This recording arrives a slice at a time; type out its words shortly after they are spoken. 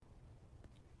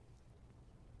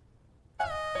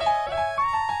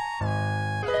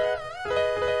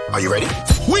Are you ready?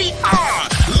 We are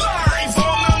live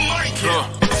on the mic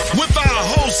with our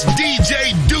host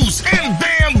DJ Deuce and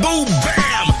Bamboo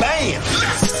Bam. Bam.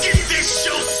 Let's get this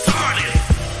show started.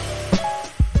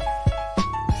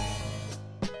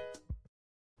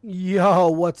 Yo,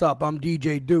 what's up? I'm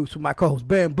DJ Deuce with my co-host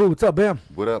Bamboo. What's up, Bam?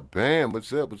 What up, Bam?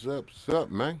 What's up? What's up? What's up,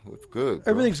 man? What's good?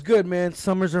 Bro? Everything's good, man.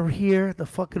 Summers are here. The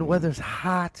fucking weather's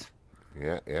hot.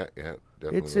 Yeah.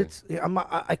 Definitely.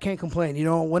 I can't complain. You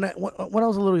know, when I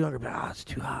was a little younger, it's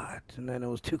too hot, and then it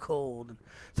was too cold.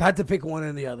 So I had to pick one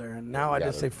or the other, and now I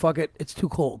just say, fuck it, it's too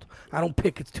cold. I don't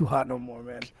pick it's too hot no more,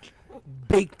 man.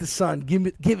 Bake the sun. Give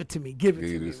it to me. Give it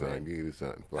to me, man. Give you the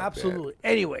sun. Fuck Absolutely. That.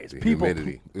 Anyways, the people.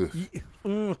 Humidity.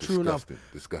 True enough.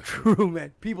 Disgusting. True,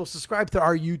 man. People, subscribe to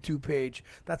our YouTube page.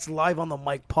 That's Live on the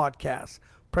Mic Podcast.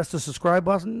 Press the subscribe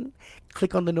button,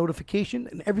 click on the notification,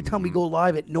 and every time we go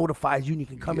live, it notifies you, and you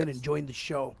can come in and join the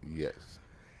show. Yes.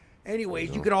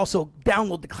 Anyways, you can also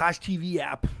download the Clash TV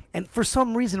app. And for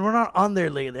some reason, we're not on there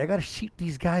lately. I got to shoot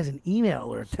these guys an email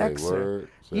or a text. Say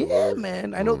word.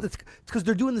 Man. I know it's because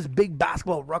they're doing this big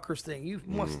basketball Rutgers thing. You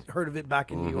must have heard of it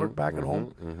back in New York, back at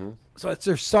home. So it's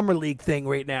their summer league thing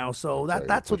right now. So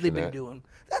that's what they've been doing.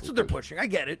 That's what they're pushing. I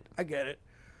get it.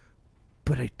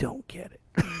 But I don't get it.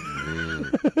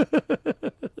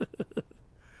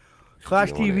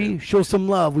 Clash TV, show some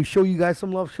love. We show you guys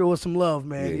some love. Show us some love,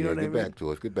 man. Yeah, you know what I mean?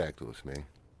 Get back to us, man.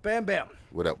 Bam, bam.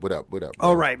 What up?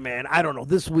 All right, man. I don't know.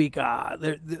 This week,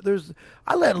 there's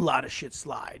I let a lot of shit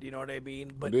slide. You know what I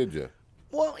mean? But Did you?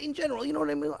 well, in general, you know what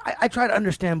I mean. I try to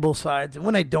understand both sides, and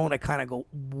when I don't, I kind of go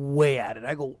way at it.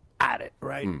 I go at it,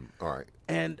 right? All right.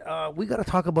 And we got to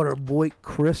talk about our boy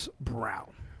Chris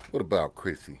Brown. What about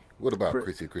Chrissy? What about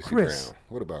Chrissy Brown?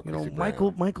 What about Chrissy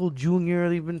Brown? Michael Jr.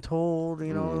 They've been told,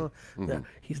 you know, that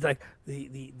he's like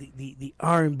the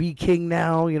R&B king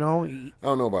now. You know. I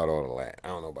don't know about all of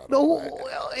that.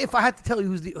 Well, if I had to tell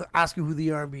you ask you who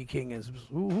the R&B king is,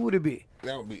 who would it be?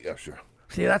 That would be Usher.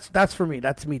 See, that's for me.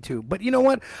 That's me too. But you know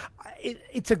what?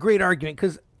 It's a great argument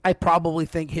because I probably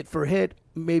think hit for hit,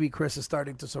 maybe Chris is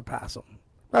starting to surpass him.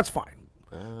 That's fine.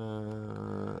 I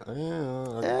don't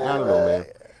know, man.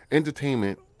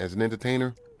 Entertainment, as an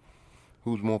entertainer,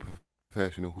 who's more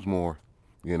professional, who's more,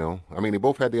 you know? I mean, they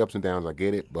both had the ups and downs, I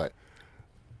get it, but,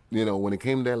 you know, when it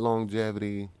came to that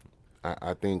longevity,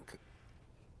 I think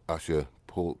Usher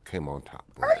came on top.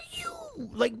 Bro. Are you,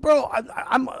 like, bro,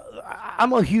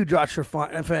 I'm a huge Usher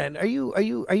fan. Are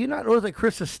you not, or like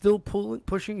Chris is still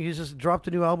pushing? He's just dropped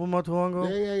a new album not too long ago?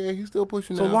 Yeah, he's still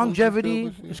pushing. So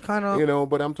longevity is kind of... You know,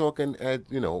 but I'm talking as,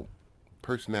 you know,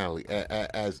 personality,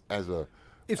 as a...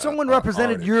 If someone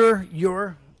represented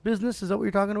your business, is that what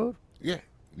you're talking about? Yeah,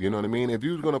 you know what I mean. If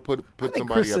you was gonna put somebody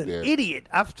Chris up there, an idiot,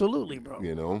 absolutely, bro.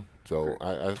 You know, so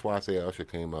that's why I say Usher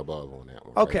came above on that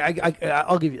one. Okay, right?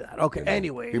 I'll give you that. Okay, you know,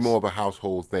 anyways, he more of a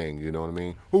household thing. You know what I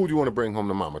mean? Who would you want to bring home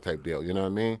to mama type deal? You know what I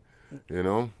mean? You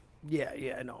know? Yeah,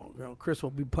 no, you know, Chris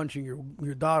will be punching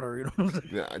your daughter. You know what I'm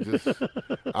saying?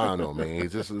 Yeah, I don't know, man.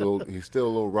 He's just he's still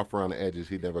a little rough around the edges.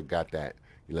 He never got that.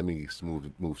 Let me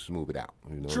smooth it out.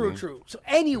 You know True. So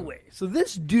anyway, so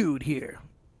this dude here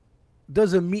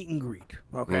does a meet and greet,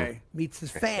 okay? Meets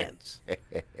his fans.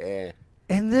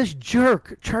 And this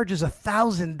jerk charges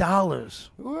 $1,000.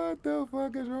 What the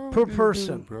fuck is wrong per with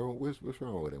person, dude, bro? What's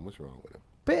wrong with him?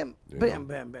 Bam.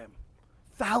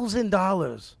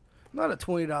 $1,000. Not a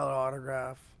 $20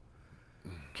 autograph.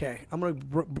 Okay, I'm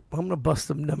gonna bust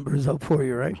some numbers up for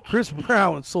you, right? Chris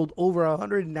Brown sold over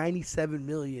 197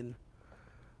 million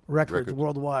records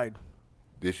worldwide.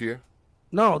 This year?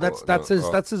 No, that's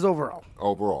his overall.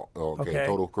 Overall, okay.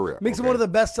 Total career. Makes him one of the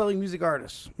best-selling music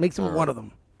artists. Makes him one of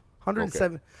them.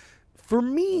 107. Okay. For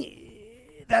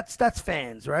me, that's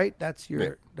fans, right? That's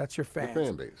your fans. The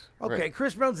fan base. Okay, right.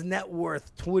 Chris Brown's net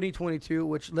worth 2022,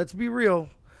 which, let's be real,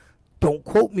 don't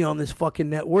quote me on this fucking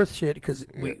net worth shit because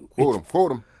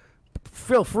quote him.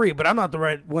 Feel free, but I'm not the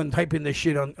right one typing this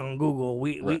shit on Google.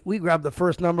 We grabbed the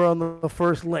first number on the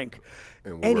first link.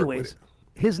 Anyways,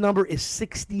 his number is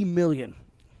 60 million.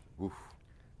 Oof.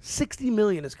 60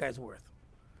 million this guy's worth.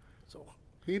 So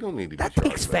he don't need to be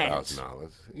charging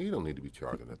 $1,000. He don't need to be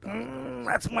charging $1,000.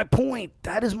 That's my point.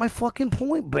 That is my fucking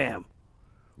point, Bam.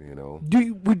 You know.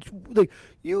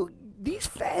 These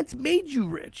fans made you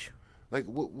rich. Like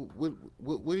what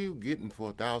are you getting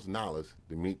for $1,000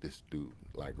 to meet this dude?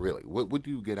 Like really, what do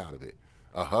you get out of it?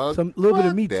 A hug? A little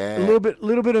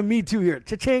bit of me too here.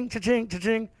 Cha-ching, cha-ching,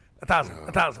 cha-ching.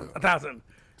 $1,000.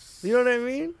 You know what I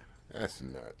mean? That's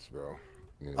nuts, bro.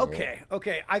 You know?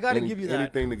 Okay, I gotta give you that.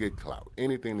 Anything to get clout.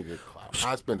 Anything to get clout.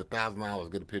 I spent $1,000 to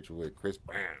get a picture with Chris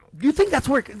Brown. Do you think that's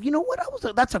where? You know what?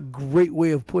 That's a great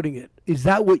way of putting it. Is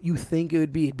that what you think it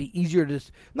would be? It'd be easier to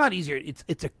not easier.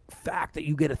 It's a fact that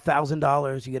you get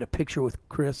 $1,000, you get a picture with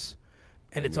Chris,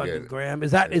 and it's on the gram.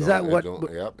 Is that what?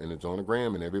 Yep, and it's on the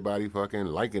gram, and everybody fucking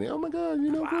liking it. Oh my God,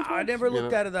 you know. Wow, I never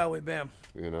looked at it that way, Bam.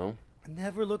 You know. I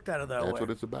never looked at it that way. That's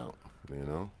what it's about. You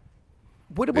know.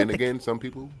 What about? Then again, some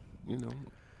people, you know.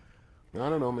 I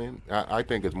don't know, man. I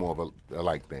think it's more of a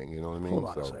like thing. You know what I mean? Hold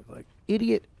on a second. Like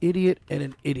idiot, and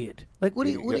an idiot. Like what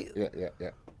do you? Yeah.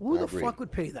 Who the fuck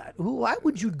would pay that? Why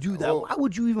would you do that? Why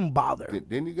would you even bother?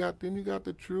 Then you got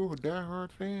the true or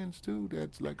diehard fans too.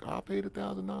 That's like, I'll pay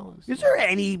 $1,000. Is there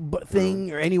any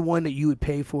thing or anyone that you would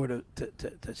pay for to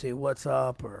say what's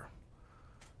up, or?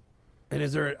 And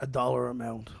is there a dollar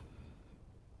amount?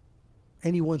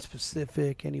 Anyone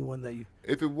specific? Anyone that you?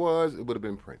 If it was, it would have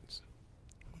been Prince.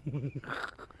 If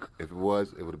it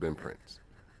was, it would have been Prince.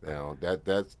 Now that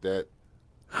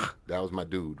was my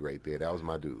dude right there. That was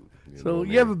my dude. So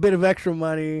you have a bit of extra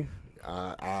money.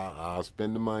 I'll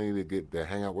spend the money to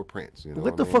hang out with Prince. You know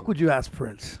what the fuck would you ask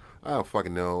Prince? I don't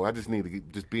fucking know. I just need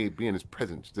to be in his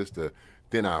presence just to.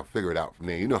 Then I'll figure it out from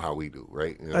there. You know how we do,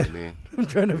 right? You know what I mean? I'm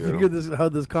trying to figure how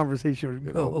this conversation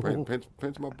would go.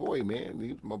 Prince, my boy, man.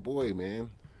 He's my boy, man.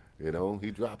 You know, he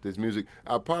dropped his music.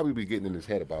 I'll probably be getting in his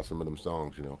head about some of them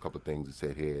songs, you know, a couple of things he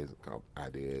said here, a couple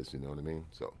ideas, you know what I mean?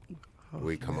 So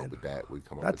we come up with that.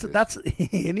 That's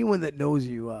anyone that knows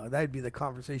you, that'd be the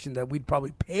conversation that we'd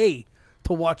probably pay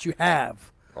to watch you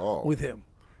have with him.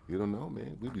 You don't know,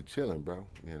 man. We be chilling, bro,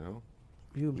 you know.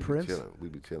 You and Prince? We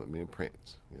be chilling, me and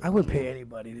Prince. You know I wouldn't pay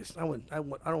anybody. I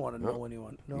don't want to know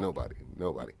anyone. No. Nobody.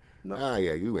 No.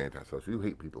 Yeah, you antisocial. You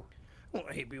hate people. I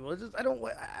don't hate people. It's just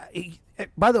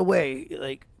by the way,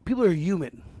 like, people are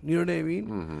human. You know what I mean?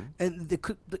 Mm-hmm. And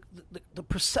the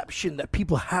perception that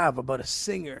people have about a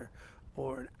singer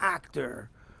or an actor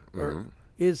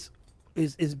is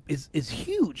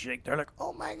huge. Like, they're like,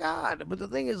 oh my God. But the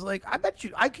thing is, like,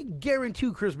 I can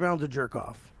guarantee Chris Brown's a jerk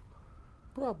off.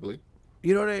 Probably.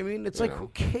 You know what I mean? It's like, who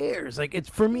cares? Like, it's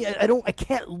for me. I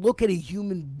can't look at a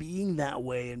human being that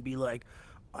way and be like,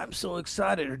 I'm so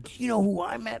excited. Or do you know who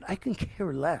I met? I can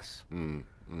care less.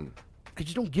 I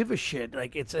just don't give a shit.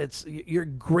 Like, it's you're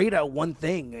great at one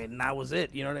thing, and that was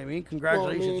it. You know what I mean?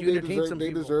 Congratulations, you entertained some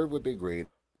people. They deserve what they great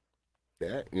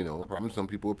at. You know, probably some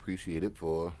people appreciate it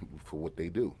for what they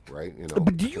do, right? You know.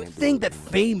 But do you think that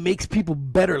fame makes people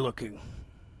better looking?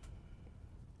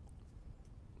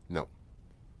 No.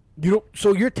 You don't.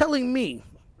 So they're telling me,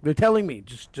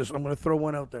 just I'm gonna throw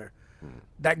one out there,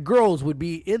 that girls would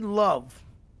be in love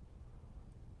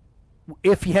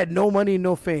if he had no money and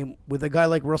no fame with a guy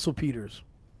like Russell Peters.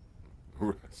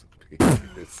 Russell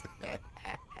Peters.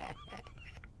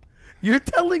 You're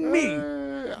telling me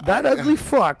that ugly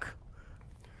fuck.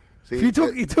 See,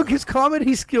 if he took his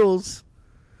comedy skills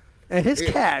and his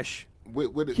cash,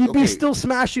 he'd be still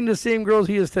smashing the same girls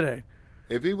he is today.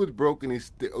 If he was broke and he's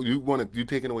still, you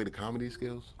taking away the comedy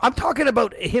skills? I'm talking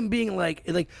about him being like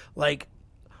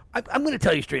I'm going to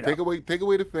tell you straight up. Take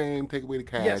away the fame, take away the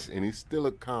cash, and he's still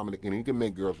a comic, and he can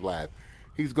make girls laugh.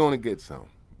 He's going to get some.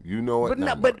 You know it.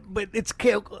 But it's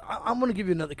I'm going to give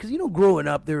you another, because growing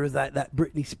up there was that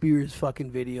Britney Spears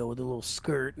fucking video with a little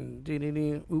skirt and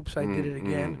oops, I did it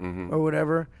again or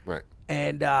whatever. Right.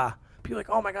 And people are like,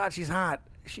 oh my God, she's hot.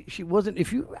 She wasn't.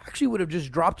 If you actually would have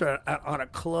just dropped her on a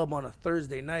club on a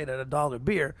Thursday night at $1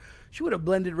 beer, she would have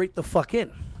blended right the fuck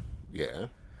in. Yeah.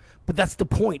 But that's the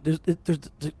point. There's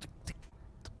the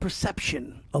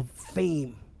perception of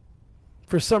fame.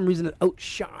 For some reason, it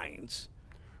outshines.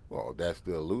 Well, that's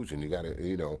the illusion. You got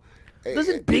to,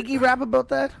 Doesn't Biggie rap about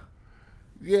that?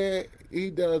 Yeah,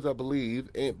 he does, I believe.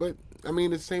 But, I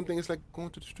mean, it's the same thing. It's like going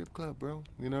to the strip club, bro.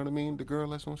 You know what I mean? The girl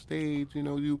that's on stage,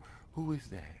 who is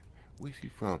that? Where's she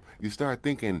from? You start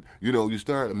thinking, you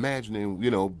start imagining,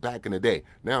 back in the day.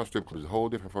 Now strip club is a whole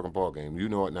different fucking ballgame. You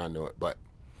know it, not know it. But,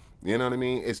 you know what I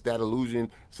mean? It's that illusion.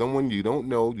 Someone you don't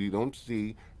know, you don't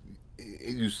see.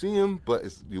 You see him, but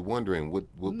you're wondering what's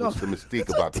the mystique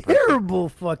about the person. Terrible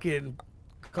fucking.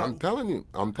 I'm telling you.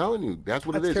 That's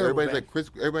what it is. Terrible,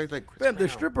 Everybody's like Chris. Man, the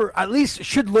stripper at least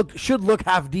should look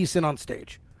half decent on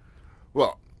stage.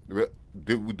 Well,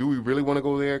 do we really want to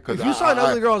go there? Because if you saw an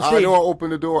ugly girl on stage, I know I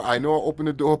opened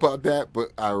the door about that, but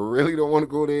I really don't want to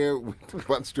go there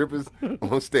about strippers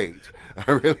on stage.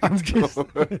 I'm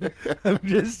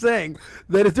just saying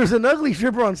that if there's an ugly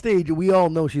stripper on stage, we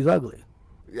all know she's ugly.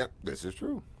 Yeah, this is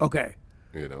true. Okay.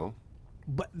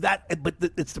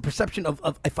 It's the perception of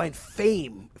I find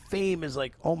fame. Fame is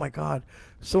like, oh my God,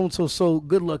 so and so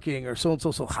good looking, or so and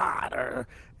so hot,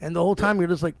 and the whole time you're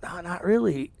just like, nah, not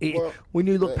really. Well, when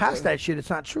you look past that shit, it's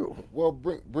not true. Well,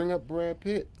 bring up Brad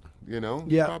Pitt. You know,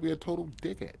 Yeah. He's probably a total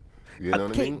dickhead. You know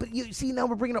what I mean? But you see, now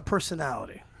we're bringing up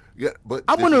personality. Yeah, but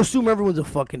I'm going to assume everyone's a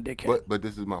fucking dickhead. But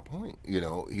this is my point. You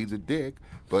know, he's a dick,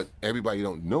 but everybody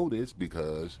don't know this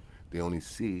because they only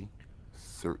see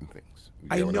certain things. You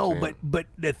I get what I'm know, saying? but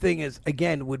the thing is,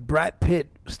 again, would Brad Pitt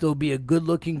still be a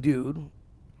good-looking dude?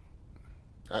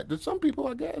 There's some people,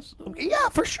 I guess. Yeah,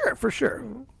 for sure.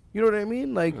 You know what I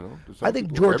mean? Like, there's some I think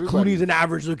people, George everybody. Clooney's an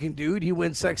average-looking dude. He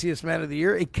wins Sexiest Man of the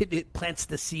Year. It plants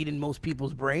the seed in most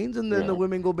people's brains, and then the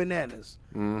women go bananas.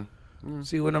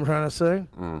 See what I'm trying to say?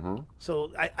 Mm-hmm.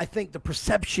 So I think the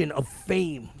perception of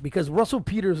fame, because Russell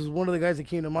Peters is one of the guys that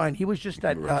came to mind. He was just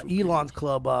at Elon's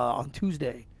club on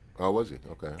Tuesday. Oh, was he?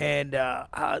 Okay. And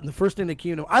the first thing that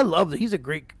came to I love that he's a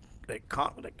great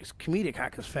his comedic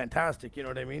act is fantastic. You know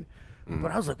what I mean?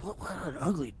 But I was like, what an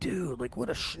ugly dude! Like, what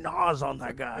a schnoz on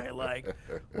that guy! Like,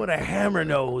 what a hammer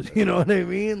nose! You know what I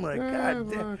mean? Like,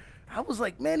 God damn. I was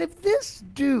like, man, if this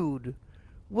dude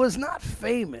was not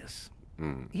famous,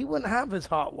 he wouldn't have his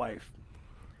hot wife.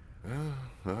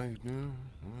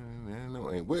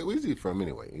 Where's he from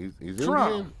anyway? He's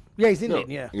Trump. Indian? Yeah, he's Indian.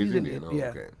 No, yeah, he's Indian. Oh, yeah.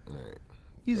 Okay. All right.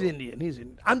 He's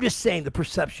Indian. I'm just saying the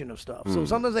perception of stuff. So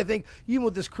sometimes I think, even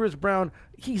with this Chris Brown,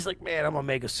 he's like, man, I'm a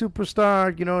mega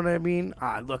superstar. You know what I mean?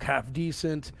 I look half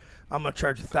decent. I'm going to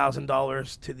charge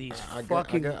 $1,000 to these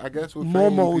fucking I guess with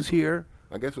momos fame, here.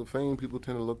 I guess with fame, people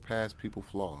tend to look past people's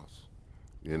flaws.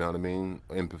 You know what I mean?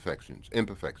 Imperfections,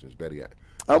 better yet.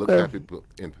 Look Okay. past people's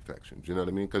imperfections. You know what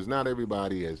I mean? Because not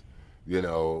everybody is, you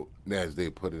know, as they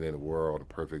put it in the world, a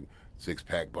perfect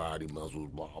six-pack body, muscles,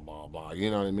 blah, blah, blah.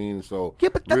 You know what I mean? So, Yeah,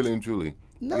 but really and truly,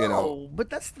 No, you know. but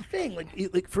that's the thing.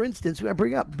 Like for instance, when I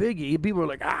bring up Biggie, people are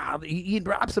like, he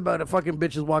raps about a fucking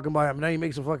bitches walking by him. Now he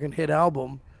makes a fucking hit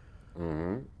album.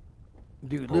 Mm-hmm.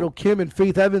 Dude, Little Kim and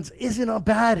Faith Evans isn't a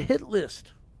bad hit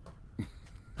list.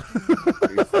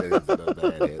 It's not a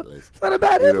bad hit list. It's not a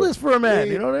bad hit list for a man.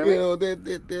 You know what I mean?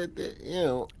 You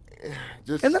know,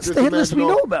 just And that's just the hit list we imagine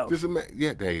know all- about.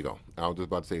 Yeah, there you go. I was just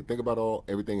about to say, think about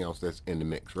everything else that's in the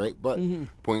mix, right? But Mm-hmm.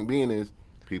 point being is,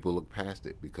 people look past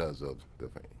it because of the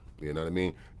fame. You know what I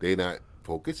mean? They're not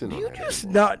focusing on You that. just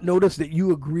anymore. not notice that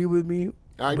you agree with me,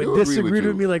 I but do agree disagreed with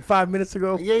with you. me like 5 minutes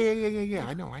ago? Yeah.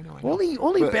 I know. Only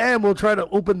But- Bam will try to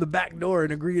open the back door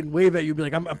and agree and wave at you, be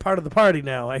like, I'm a part of the party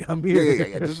now. Like, I'm here.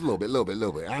 Yeah. Just a little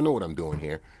bit. I know what I'm doing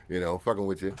here. You know, fucking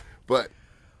with you. But,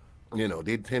 you know,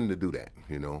 they tend to do that,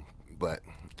 you know. But,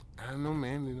 I don't know,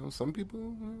 man. You know, some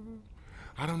people,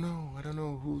 I don't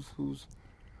know who's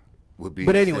would be.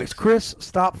 But anyways, sensitive. Chris,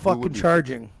 stop would fucking be-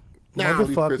 charging. Nah, leave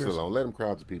Chris Motherfuckers. alone. Let him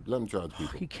charge the people. Let him charge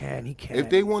people. He can. If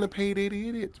they want to pay, they're the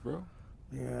idiots, bro.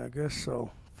 Yeah, I guess so.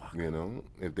 Fuck. You know,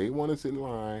 if they want to sit in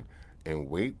line and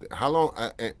wait, how long?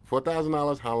 For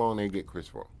 $1,000, how long they get Chris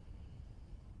for?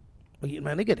 Well,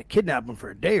 man, they get to kidnap him for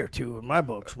a day or two in my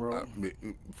books, bro. As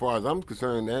far as I'm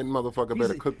concerned, that motherfucker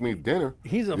better cook me dinner.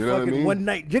 He's a You know what I fucking mean?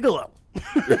 one-night gigolo.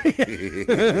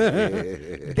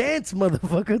 Dance,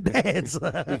 motherfucker, dance.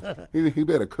 He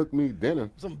better cook me dinner.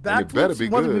 Some And it better backflips. be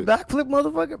Want to be good. backflip,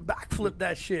 motherfucker? Backflip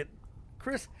that shit,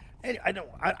 Chris. I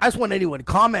just want anyone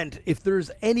comment if there's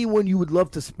anyone you would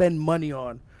love to spend money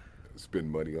on.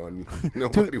 Spend money on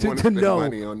nobody. to Want to spend know.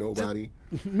 money on nobody.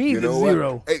 Me, You the know what?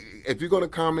 zero. Hey, if you're gonna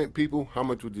comment, people, how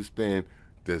much would you spend?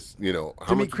 This, you know,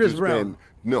 how meet much Chris would you spend? Brown.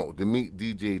 No, to meet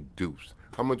DJ Deuce.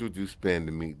 How much would you spend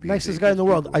to meet DJ Nicest guy in the Deuce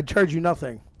world. people? I'd charge you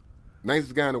nothing.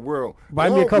 Nicest guy in the world. Buy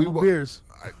me No, a couple we wa- beers.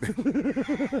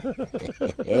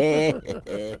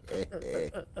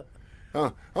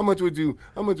 How much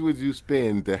would you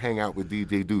spend to hang out with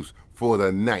DJ Deuce for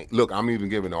the night? Look, I'm even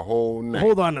giving a whole night.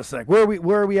 Hold on a sec. Where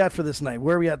are we at for this night?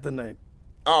 Where are we at the night?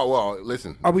 Oh well,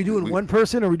 listen. Are we doing one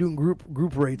person or are we doing group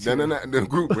rates? No, here? no,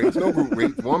 group rates. No group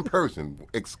rates. One person,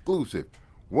 exclusive.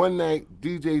 One night,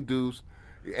 DJ Deuce,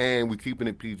 and we're keeping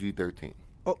it PG-13.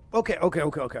 Oh, okay.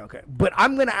 But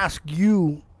I'm gonna ask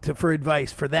you for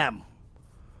advice for them.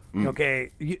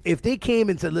 Okay, if they came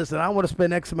and said, "Listen, I want to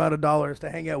spend X amount of dollars to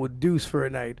hang out with Deuce for a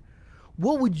night,"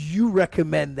 what would you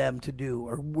recommend them to do,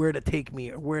 or where to take me,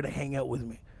 or where to hang out with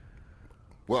me?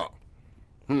 Well,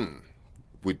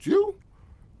 would you?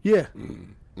 Yeah,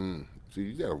 See,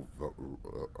 you got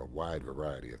a wide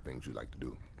variety of things you like to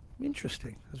do.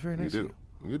 interesting. That's very You nice. do.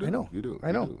 You do. I know. You do. I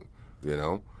You know. do. You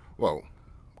know. Well,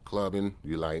 clubbing.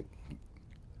 You like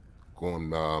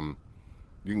going.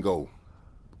 You can go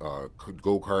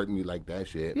Go-karting, you like that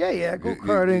shit. Yeah,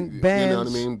 go-karting, bands. You know what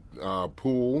I mean?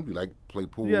 Pool, you like to play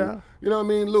pool. Yeah. You know what I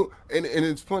mean? Look, and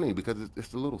it's funny because it's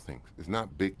the little things. It's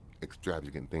not big,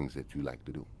 extravagant things that you like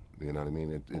to do. You know what I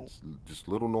mean? It's just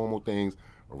little normal things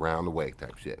around the way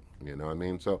type shit. You know what I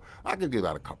mean? So I could give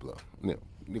out a couple of, you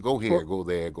go here, go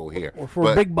there, go here. Or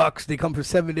for big bucks, they come for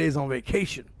 7 days on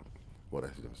vacation. Well,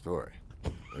 that's a different story.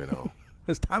 You know.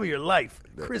 This time of your life,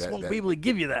 Chris won't be able to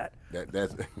give you that. That's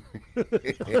that's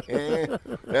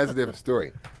a different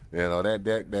story. You know, that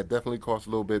definitely costs a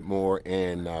little bit more,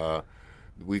 and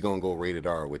we gonna go rated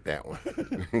R with that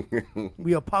one.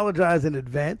 We apologize in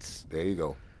advance. There you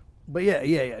go. But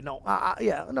yeah. No,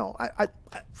 I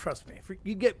trust me.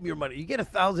 You get your money. You get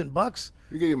 $1,000.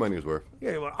 You get your money's worth.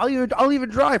 Yeah, I'll even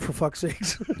drive for fuck's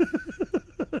sakes.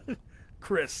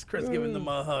 Chris giving them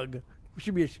a hug. We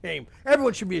should be ashamed.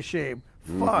 Everyone should be ashamed.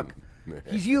 Fuck.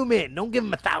 He's human. Don't give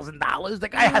him $1,000. The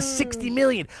guy has 60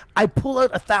 million. I pull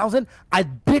out 1,000. I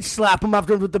bitch slap him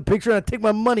after with the picture, and I take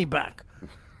my money back.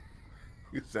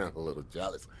 You sound a little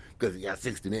jealous because he got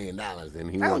 $60 million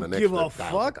and he I won don't an give extra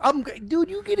a 1,000. fuck. Dude,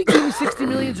 you gonna give me 60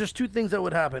 million? There's two things that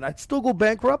would happen. I'd still go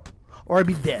bankrupt, or I'd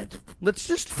be dead. That's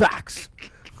just facts.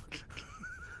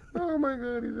 Oh my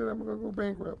God, he said I'm gonna go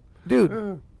bankrupt.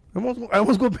 Dude. I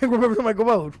almost go bankrupt every time I go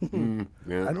out.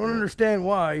 Yeah, I don't understand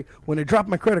why, when I drop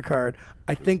my credit card,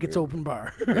 I think it's open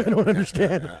bar. I don't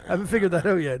understand. I haven't figured that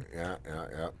out yet. Yeah. Do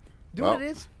you know what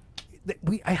it is?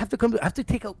 I have to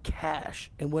take out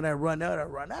cash, and when I run out, I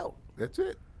run out. That's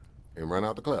it. And run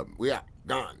out the club. We out.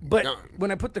 Gone. But gone. when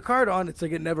I put the card on, it's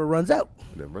like it never runs out.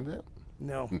 Never runs out.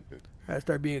 No. I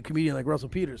start being a comedian like Russell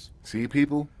Peters. See,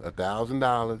 people,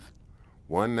 $1,000,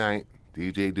 one night,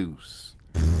 DJ Deuce.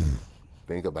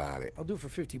 Think about it. I'll do it for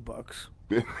 $50.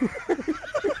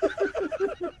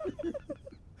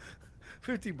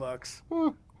 $50.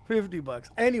 $50.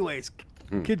 Anyways,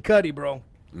 Kid Cudi, bro,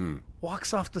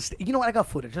 walks off the stage. You know what? I got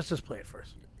footage. Let's just play it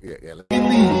first. Yeah.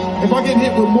 If I get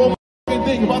hit with more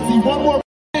thing, if I see one more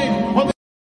thing on the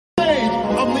stage,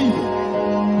 I'm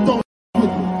leaving. Don't with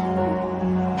me.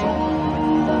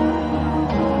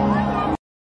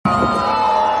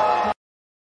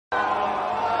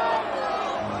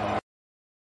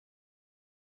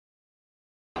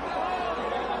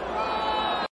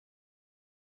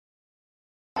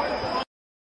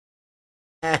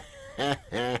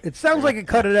 It sounds like it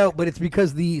cut it out, but it's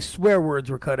because the swear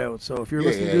words were cut out. So if you're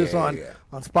listening to this on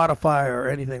Spotify or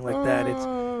anything like that, it's.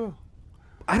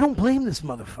 I don't blame this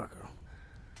motherfucker.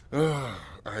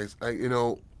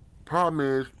 Problem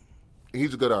is,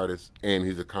 he's a good artist and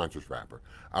he's a conscious rapper.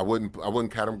 I wouldn't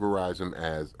categorize him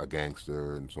as a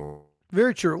gangster and so on.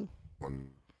 Very true.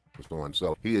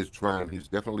 So he's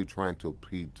definitely trying to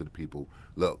appeal to the people.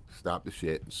 Look, stop the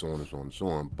shit and so on and so on and so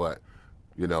on. But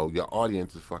your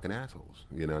audience is fucking assholes.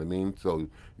 You know what I mean? So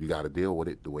you got to deal with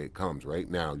it the way it comes. Right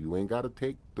now, you ain't got to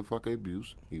take the fucking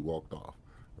abuse. He walked off,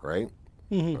 right?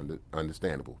 Mm-hmm.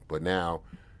 Understandable. But now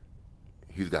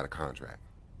he's got a contract.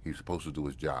 He's supposed to do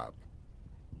his job.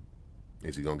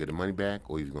 Is he gonna get the money back,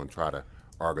 or is he gonna try to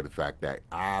argue the fact that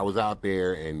I was out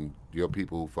there and your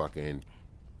people fucking,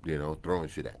 throwing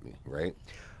shit at me, right?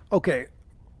 Okay,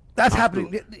 that's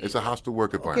happening. It's a hostile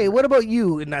work environment. Okay, what about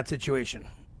you in that situation?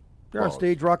 You're on Pause.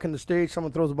 stage, rocking the stage.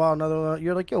 Someone throws a ball, another.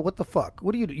 You're like, yo, what the fuck?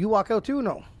 What do? You walk out too?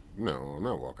 No. No, I'm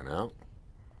not walking out.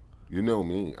 You know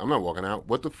me. I'm not walking out.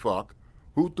 What the fuck?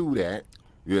 Who threw that?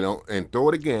 And throw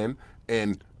it again.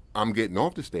 And I'm getting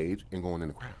off the stage and going in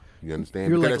the crowd. You understand?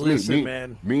 You're because like, that's listen,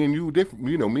 man. Me and you different.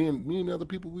 Me and other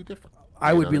people, we different.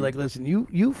 I would be like, listen,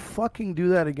 you fucking do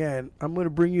that again, I'm gonna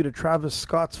bring you to Travis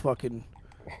Scott's fucking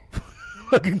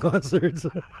concerts.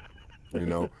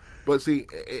 But see,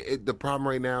 the problem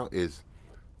right now is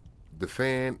the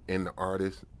fan and the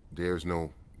artist. There's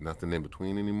nothing in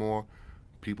between anymore.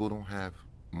 People don't have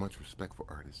much respect for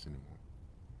artists anymore.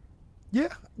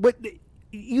 Yeah, but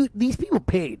these people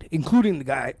paid, including the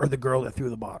guy or the girl that threw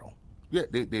the bottle. Yeah,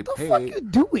 they paid. What the fuck you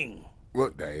doing?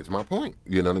 Well, that is my point.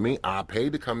 You know what I mean? I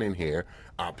paid to come in here.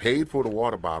 I paid for the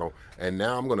water bottle, and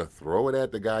now I'm gonna throw it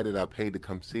at the guy that I paid to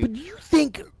come see. But do you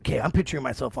think? Okay, I'm picturing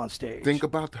myself on stage. Think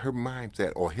about her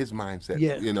mindset or his mindset.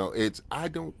 Yeah.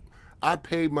 I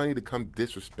paid money to come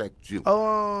disrespect you.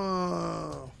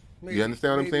 Oh. You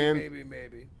understand what I'm saying?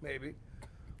 Maybe.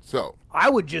 So I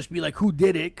would just be like, "Who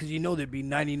did it?" Because there'd be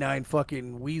 99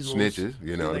 fucking weasels, snitches.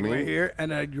 You know what I mean? Right here,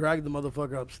 and I drag the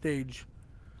motherfucker up stage.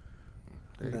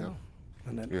 There you go.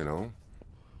 And then,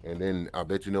 and then I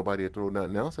bet you nobody will throw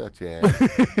nothing else at you.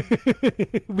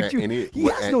 But he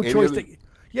has no choice.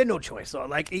 He had no choice. So,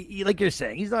 like you're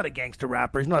saying, he's not a gangster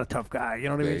rapper. He's not a tough guy. You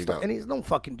know what I mean? And he's don't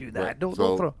fucking do that. Right. Don't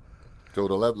throw. So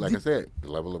the level, like I said,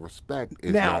 the level of respect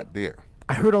is Now- not there.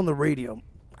 I heard on the radio.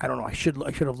 I don't know. I should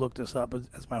have looked this up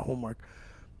as my homework.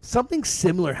 Something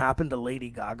similar happened to Lady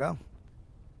Gaga,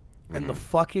 and the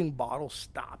fucking bottle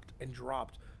stopped and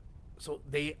dropped. So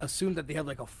they assumed that they had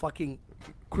like a fucking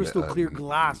crystal clear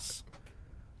glass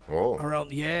Oh,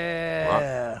 around.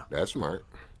 Yeah, wow, that's smart.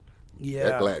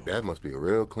 yeah. That must be a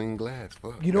real clean glass.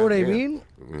 Fuck, You know what I goddamn.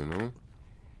 mean?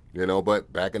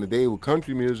 But back in the day with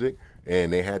country music,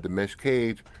 and they had the mesh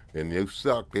cage, and you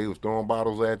sucked. They was throwing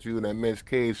bottles at you in that mesh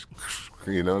cage.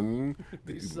 You know,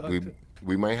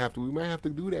 we might have to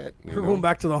do that. You We're know? going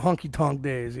back to the honky tonk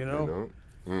days, you know. You know?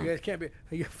 You guys can't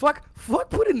be fuck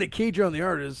putting the cage around the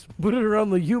artists, put it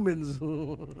around the humans.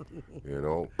 You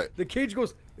know, The cage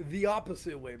goes the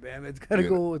opposite way, man. It's gotta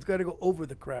go. It's gotta go over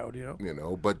the crowd, you know. you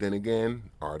know. But then again,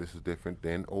 artists is different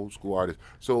than old school artists.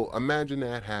 So imagine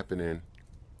that happening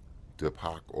to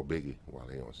Pac or Biggie while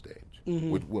they on stage.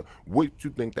 What you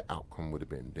think the outcome would have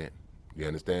been then? You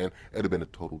understand? It'd have been a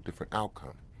total different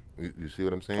outcome. You see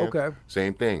what I'm saying? Okay.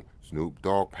 Same thing. Snoop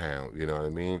Dogg Pound. You know what I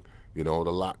mean? You know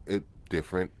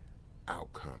different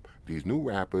outcome. These new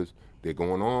rappers, they're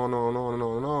going on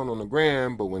on the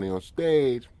gram, but when they're on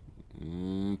stage,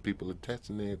 people are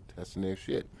testing their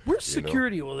shit. Where's you know?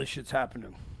 security while this shit's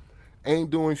happening? Ain't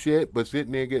doing shit, but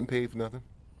sitting there getting paid for nothing.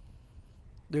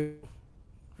 There-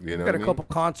 You know got what a I mean? couple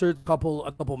concerts, a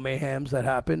couple mayhems that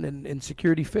happened, and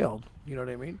security failed. You know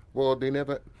what I mean? Well, they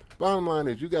never. Bottom line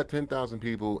is, you got 10,000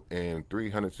 people and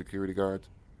 300 security guards.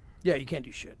 Yeah, you can't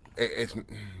do shit. It's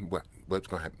what's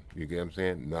gonna happen? You get what I'm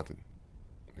saying? Nothing.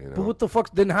 You know. But what the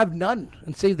fuck? Then have none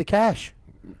and save the cash.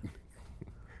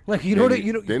 Like you know what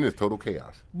you know. Then it's total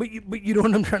chaos. But you know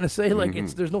what I'm trying to say? Like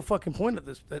Mm-hmm. there's no fucking point at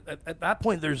this. At that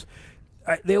point,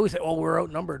 they always say, "Oh, we're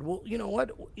outnumbered." Well, you know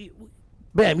what?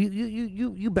 Bam,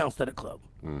 you bounced at a club.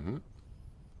 Mm-hmm.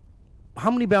 How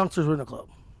many bouncers were in the club?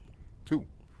 2.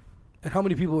 And how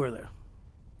many people were there?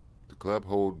 The club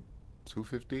hold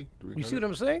 250, 300. You see what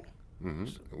I'm saying?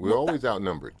 We're always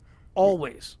outnumbered.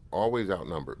 Always. Always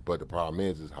outnumbered. But the problem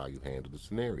is how you handle the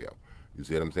scenario. You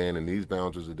see what I'm saying? And these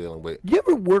bouncers are dealing with. You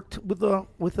ever worked with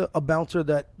a bouncer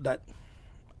that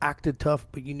acted tough,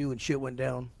 but you knew when shit went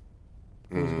down,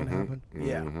 what was gonna happen?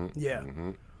 Yeah.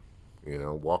 You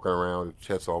know, walking around, with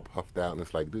chest all puffed out, and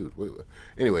it's like, dude.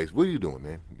 Anyways, what are you doing,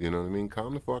 man? You know what I mean?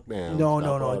 Calm the fuck down. No,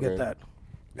 Stop I all get that.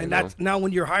 And know? that's now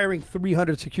when you're hiring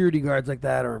 300 security guards like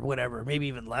that, or whatever, maybe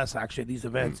even less actually at these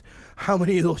events. How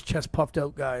many of those chest puffed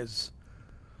out guys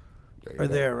There you are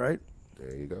go. there, right?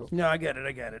 There you go. No, I get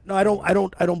it. No, I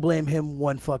don't blame him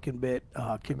one fucking bit,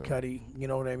 Kid Cudi. You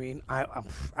know what I mean?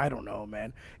 I don't know,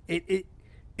 man. It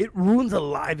ruins a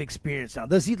live experience now.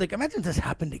 Does he like? Imagine this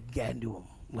happened again to him.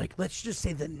 Like, let's just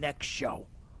say the next show.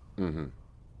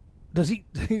 Does he?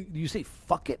 Do you say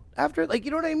fuck it after? Like,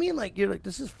 you know what I mean? Like, you're like,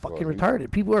 this is fucking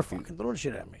retarded. People are fucking throwing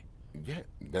shit at me. Yeah.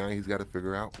 Now he's got to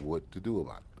figure out what to do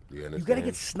about it. You understand? You gotta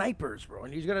get snipers, bro,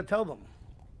 and you just gotta tell them.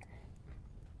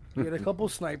 You get a couple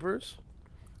snipers.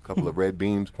 a couple of red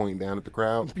beams pointing down at the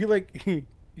crowd. Be like,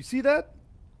 you see that?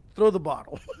 Throw the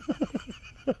bottle.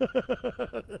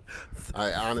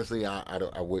 I honestly,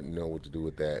 I wouldn't know what to do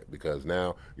with that, because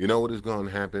now you know what is going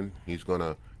to happen. He's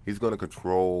gonna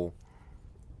control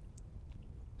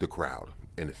the crowd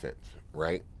in a sense,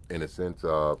 right? In a sense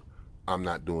of, I'm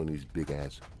not doing these big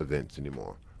ass events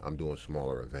anymore. I'm doing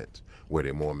smaller events where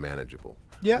they're more manageable.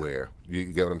 Yeah. Where you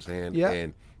get what I'm saying? Yeah.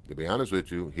 And to be honest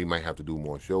with you, he might have to do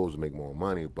more shows to make more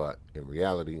money, but in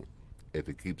reality, if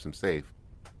it keeps him safe,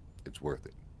 it's worth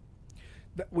it.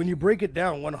 When you break it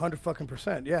down,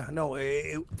 100%, yeah, no,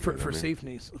 for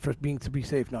safety, for to be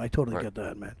safe. No, I totally Right. get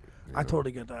that, man. I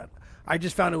totally get that. I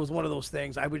just found it was one of those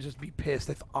things. I would just be pissed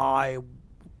if I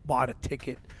bought a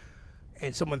ticket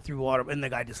and someone threw water and the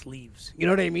guy just leaves. You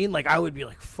know what I mean? Like I would be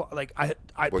like, like I.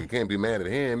 Well, you can't be mad at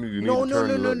him. You need No, to turn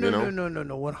it up, you know?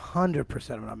 no. 100%,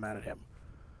 I'm not mad at him.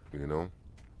 You know?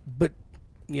 But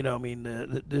you know, I mean,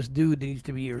 this dude needs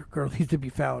to be, or girl needs to be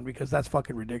found, because that's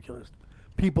fucking ridiculous.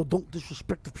 People don't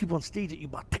disrespect the people on stage that you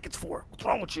bought tickets for. What's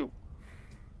wrong with you?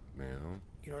 You know?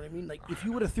 You know what I mean? Like, if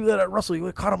you would have threw that at Russell, you would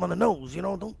have caught him on the nose. You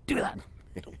know, don't do that.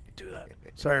 Don't do that.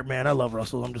 Sorry, man. I love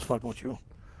Russell. I'm just fucking with you.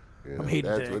 You I'm know, hating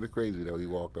that's today. really crazy though. He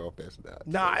walked off. That's not.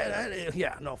 Nah,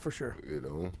 yeah, no, for sure. You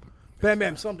know. Bam,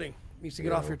 bam, something needs to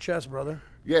get off your chest, brother.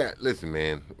 Yeah, listen,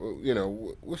 man. You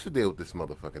know what's the deal with this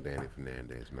motherfucker Danny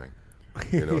Fernandez, man?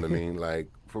 You know what I mean? Like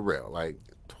for real. Like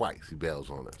twice he bails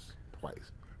on us.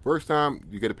 Twice. First time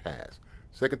you get a pass.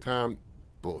 Second time,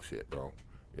 bullshit, bro.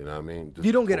 You know what I mean? Just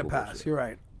You don't get a total pass. bullshit. You're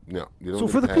right. No, you don't. So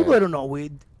get for a the pass. people that don't know,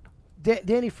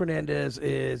 Danny Fernandez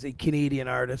is a Canadian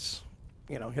artist.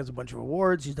 You know, he has a bunch of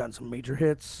awards. He's done some major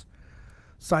hits.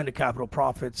 signed to Capitol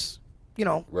Profits. You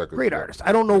know, Records, great yeah. artist.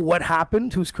 I don't know what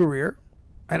happened to his career,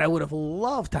 and I would have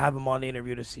loved to have him on the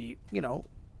interview to see, you know,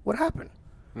 what happened.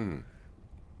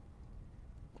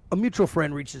 A mutual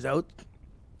friend reaches out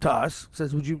to us,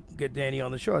 says, "Would you get Danny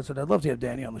on the show?" I said, "I'd love to have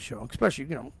Danny on the show, especially,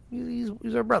 you know,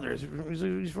 he's our brother.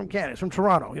 He's from Canada. He's from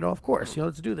Toronto. You know, of course. You know,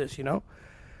 let's do this. You know."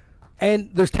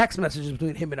 And there's text messages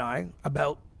between him and I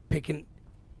about picking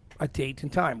a date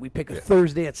and time. We pick a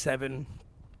Thursday at 7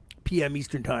 p.m.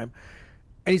 Eastern time,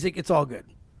 and he's like, "It's all good."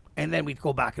 And then we'd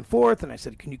go back and forth, and I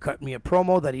said, "Can you cut me a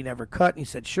promo that he never cut?" And he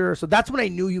said, "Sure." So that's when I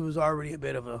knew he was already a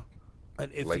bit of an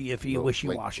iffy,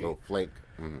 wishy-washy. Little flake.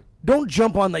 Mm-hmm. Don't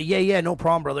jump on the yeah, no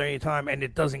problem, brother, anytime, and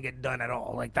it doesn't get done at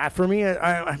all. Like that for me,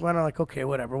 I went on like, okay,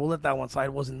 whatever. We'll let that one slide.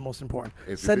 It wasn't the most important.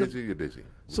 If you're busy, you're busy.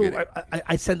 So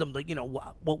I send them, like, you know,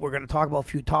 what we're going to talk about, a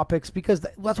few topics, because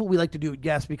that's what we like to do with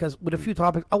guests, because with a few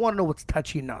topics, I want to know what's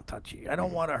touchy and not touchy. I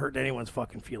don't want to hurt anyone's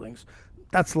fucking feelings.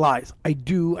 That's lies. I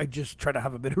just try to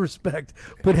have a bit of respect.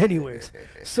 But anyways,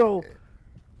 so...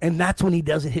 And that's when he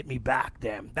doesn't hit me back,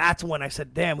 damn. That's when I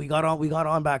said, damn, we got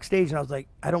on backstage, and I was like,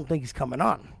 I don't think he's coming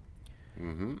on.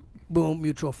 Mm-hmm. Boom,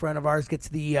 mutual friend of ours gets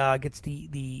the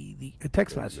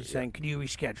text message saying, "Can you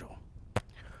reschedule?"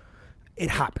 It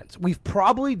happens. We've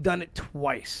probably done it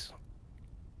twice.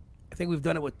 I think we've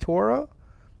done it with Tora,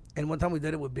 and one time we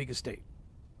did it with Big Estate.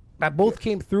 That both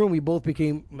came through, and we both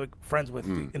became like friends with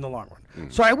in the long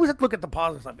run. So I always have to look at the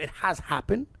positive stuff. It has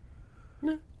happened.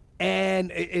 And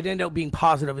it ended up being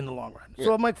positive in the long run.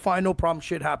 So I'm like, fine, no problem.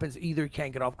 Shit happens. Either you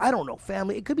can't get off. I don't know,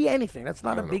 family. It could be anything. That's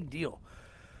not a big deal.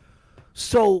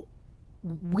 So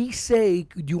we say,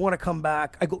 do you want to come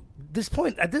back? I go, at this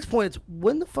point, it's,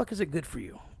 when the fuck is it good for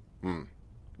you?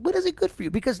 When is it good for you?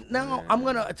 Because now I'm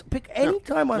going to pick any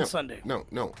time on Sunday.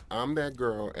 No. I'm that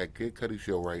girl at Kid Cudi's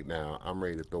show right now. I'm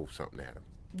ready to throw something at him.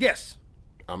 Yes.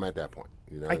 I'm at that point.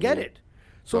 You know I get it.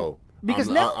 So because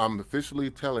now I'm officially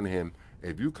telling him,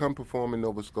 if you come perform in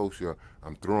Nova Scotia,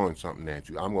 I'm throwing something at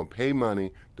you. I'm going to pay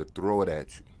money to throw it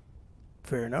at you.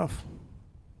 Fair enough.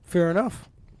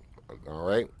 All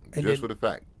right? And just for the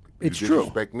fact. It's you true.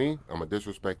 disrespect me, I'm going to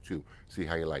disrespect you. See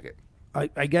how you like it.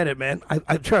 I get it, man.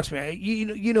 I trust me.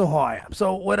 You know how I am.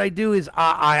 So what I do is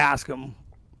I ask him.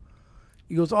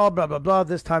 He goes, oh, blah, blah, blah,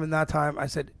 this time and that time. I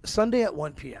said, Sunday at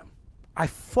 1 p.m. I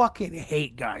fucking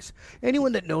hate, guys.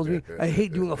 Anyone that knows me, I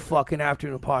hate doing a fucking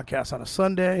afternoon podcast on a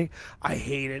Sunday. I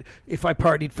hate it. If I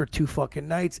partied for 2 fucking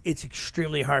nights, it's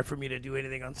extremely hard for me to do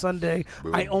anything on Sunday.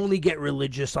 Boom. I only get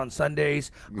religious on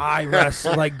Sundays. I rest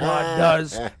like God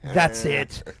does. That's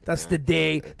it. That's the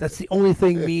day. That's the only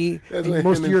thing me and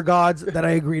most of your gods that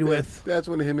I agreed with. That's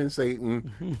when him and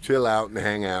Satan chill out and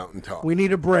hang out and talk. We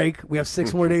need a break. We have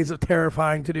 6 more days of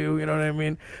terrifying to do. You know what I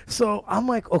mean? So I'm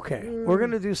like, okay, we're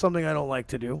going to do something I don't like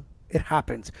to do. It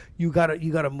happens. You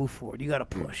gotta move forward. You gotta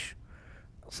push.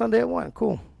 Sunday at 1,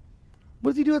 cool.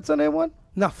 What does he do at Sunday at 1?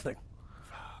 Nothing.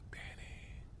 Fuck Danny.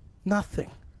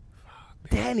 Nothing. Fuck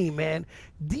Danny, man.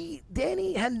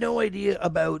 Danny had no idea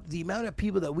about the amount of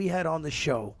people that we had on the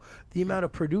show, the amount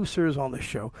of producers on the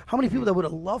show, how many people that would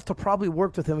have loved to probably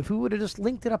work with him if we would have just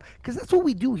linked it up. Because that's what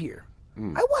we do here.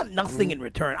 I want nothing in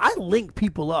return. I link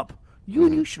people up. You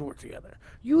and you should work together.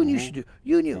 You and you should do.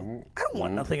 You and you. I don't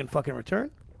want nothing in fucking return.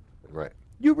 Right.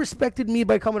 You respected me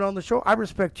by coming on the show. I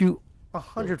respect you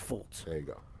 100-fold. There you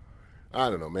go. I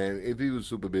don't know, man. If he was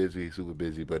super busy,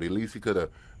 but at least he could have,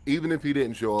 even if he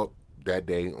didn't show up that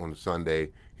day on Sunday,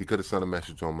 he could have sent a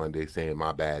message on Monday saying,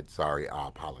 my bad, sorry, I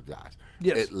apologize.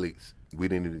 Yes. At least. We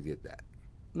didn't even get that.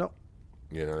 No.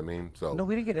 You know what I mean? So no,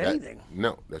 we didn't get anything.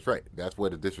 No, that's right. That's where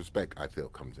the disrespect, I feel,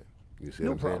 comes in. You see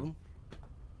what I'm problem. saying?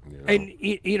 You know? And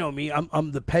you know me,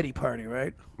 I'm the petty party,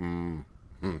 right?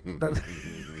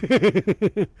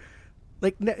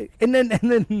 Like, and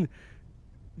then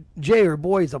Jay or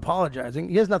Boy is apologizing.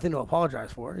 He has nothing to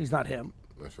apologize for. He's not him.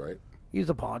 That's right. He's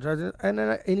apologizing, and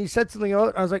then he said something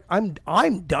else. I was like,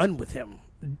 I'm done with him.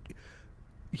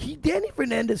 Danny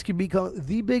Fernandez could become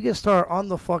the biggest star on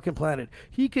the fucking planet.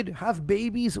 He could have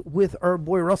babies with our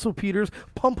boy Russell Peters,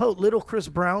 pump out little Chris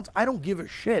Browns. I don't give a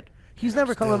shit. He's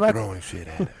never coming back. Throwing shit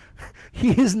at him.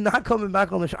 He is not coming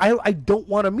back on the show. I don't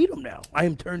want to meet him now. I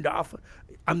am turned off.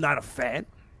 I'm not a fan.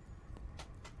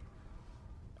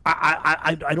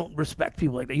 I don't respect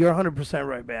people like that. You're 100%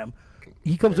 right, Bam.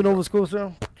 He comes to Nova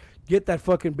Scotia. Get that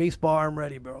fucking baseball arm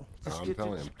ready, bro. I'm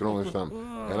telling you, I'm throwing something.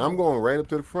 And I'm going right up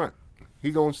to the front.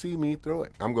 He going to see me throw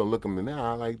it. I'm going to look him in the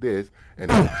eye like this and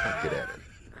then chuck it at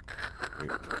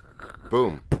him.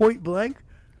 Boom. Point blank?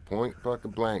 Point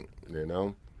fucking blank, you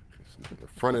know. The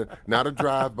front of, not a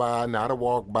drive-by, not a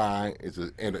walk-by. It's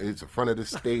a front of the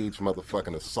stage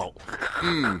motherfucking assault.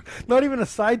 Not even a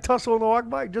side tussle on the walk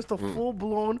by, just a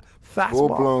full-blown fastball.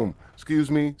 Full-blown.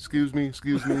 Excuse me.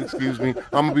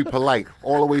 I'm going to be polite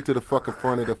all the way to the fucking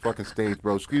front of the fucking stage,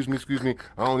 bro. Excuse me.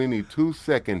 I only need 2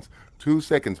 seconds. 2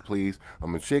 seconds, please. I'm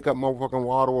going to shake up my fucking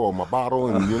water or my bottle,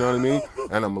 and you know what I mean?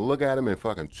 And I'm going to look at him and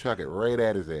fucking chuck it right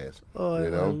at his ass. Oh, you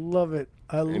know? I love it.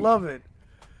 I love it.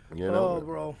 You know? Oh,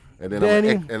 bro. And then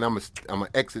Danny. I'm gonna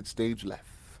exit stage left.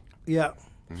 Yeah.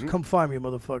 Come find me,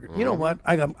 motherfucker. You know what?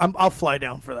 I'll fly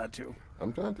down for that too.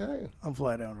 I'm trying to tell you. I'm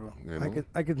fly down, bro. You know?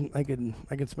 I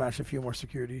can smash a few more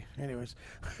security. Anyways.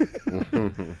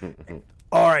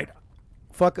 All right.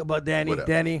 Fuck about Danny.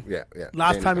 Danny. Yeah.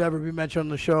 Last Danny time you ever be mentioned on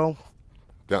the show.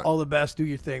 Done. All the best. Do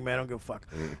your thing, man. I don't give a fuck.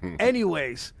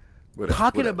 Anyways, What up?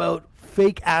 talking about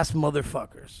fake ass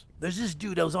motherfuckers. There's this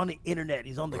dude that was on the internet.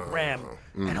 He's on the gram.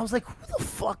 And I was like, who the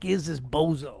fuck is this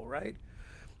bozo, right?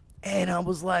 And I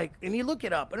was like, and you look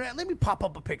it up. And let me pop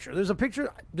up a picture. There's a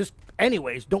picture. Just,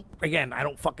 anyways, I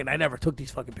never took these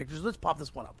fucking pictures. Let's pop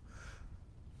this one up.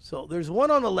 So there's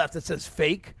one on the left that says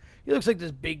fake. He looks like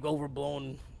this big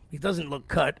overblown. He doesn't look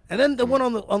cut. And then the one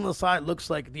on the side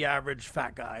looks like the average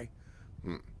fat guy.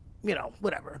 You know,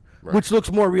 whatever. Right. Which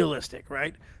looks more realistic,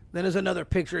 right? Then there's another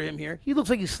picture of him here. He looks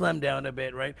like he's slimmed down a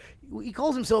bit, right? He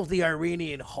calls himself the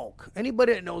Iranian Hulk.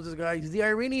 Anybody that knows this guy, he's the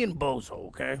Iranian bozo,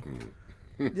 okay?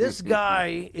 This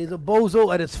guy is a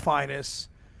bozo at its finest.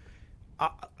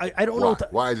 I don't know.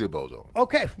 Why is he a bozo?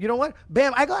 Okay, you know what?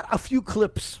 Bam, I got a few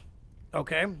clips,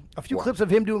 okay? A few clips of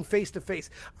him doing face-to-face.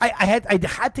 I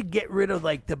had to get rid of,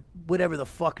 like, the whatever the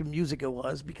fucking music it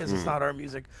was because it's not our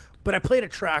music. But I played a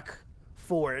track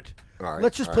for it. All right,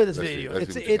 let's just play this video.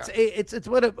 It's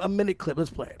what a minute clip. Let's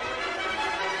play it.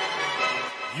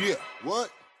 Yeah,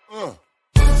 what? Come on.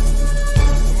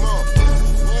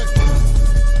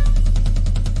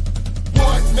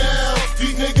 What now?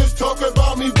 These niggas talk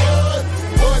about me, what?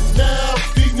 What now?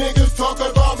 These niggas talk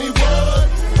about me, what?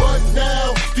 What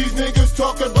now? These niggas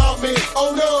talk about me,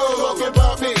 oh no. Talk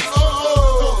about me,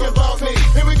 oh. Talk about me,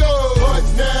 here we go. What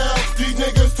now? These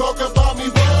niggas talk about me,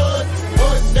 what?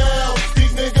 What now?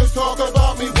 These niggas talk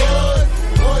about me, what?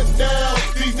 What now?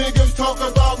 These niggas talk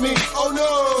about me, oh no.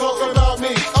 Talk about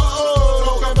me, oh.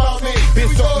 Talk about me,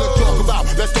 Here's something to talk about.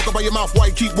 Let's talk about your mouth. Why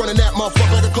you keep running that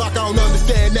motherfucker like a clock? I don't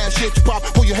understand that shit. You pop,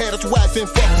 pull your head out your ass and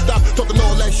fucking stop talking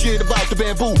all that shit about the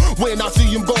bamboo. When I see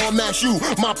him gon' mash you,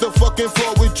 mop the fucking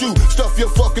floor with you, stuff your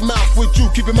fucking mouth with you.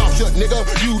 Keep your mouth shut, nigga.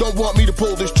 You don't want me to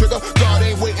pull this trigger. God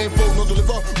ain't waiting for no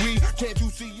delivery. Can't you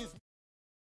see it?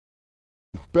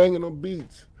 Banging on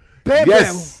beats. Bam,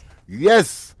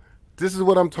 Yes. This is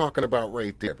what I'm talking about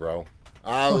right there, bro.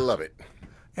 I love it.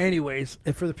 Anyways,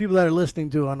 and for the people that are listening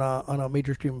to on a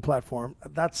major streaming platform,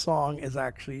 that song is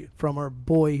actually from our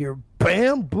boy here,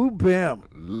 Bam Boo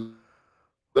Bam.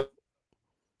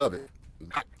 Love it.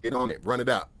 Get on it. Run it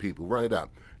out, people. Run it out.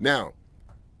 Now,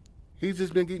 he's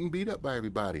just been getting beat up by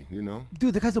everybody, you know?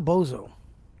 Dude, the guy's a bozo.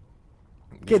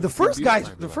 Okay, the first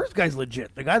guy's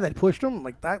legit. The guy that pushed him,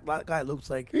 like that guy looks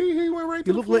like he went right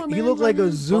to the floor, he looked like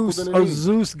a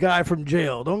Zeus guy from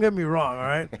jail. Don't get me wrong, all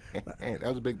right? that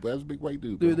was a big white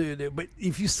dude. Dude. But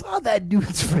if you saw that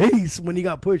dude's face when he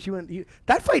got pushed,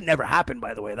 that fight never happened,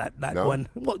 by the way. That No? one,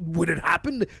 what would it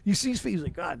happen? You see his face, he's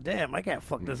like, God damn, I can't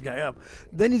fuck this guy up.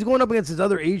 Then he's going up against this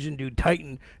other Asian dude,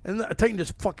 Titan, and Titan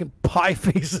just fucking pie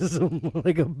faces him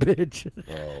like a bitch.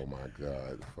 Oh my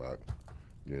God, fuck.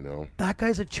 You know, that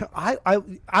guy's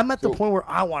I'm at the point where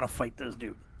I want to fight this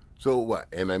dude. So what?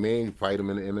 MMA? Fight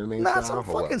him in the MMA Nah, style?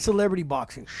 some fucking celebrity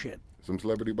boxing shit. Some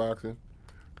celebrity boxing?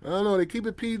 I don't know. They keep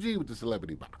it PG with the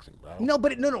celebrity boxing, bro. No,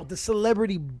 the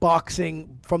celebrity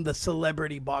boxing from the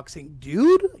celebrity boxing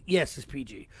dude, yes, is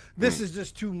PG. This is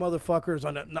just two motherfuckers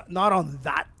on not on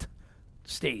that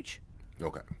stage.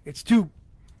 Okay. It's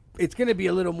going to be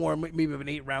a little more maybe of an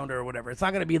 8-rounder or whatever. It's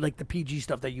not going to be like the PG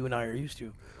stuff that you and I are used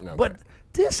to. Okay. But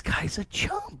this guy's a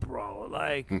chump, bro.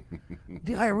 Like,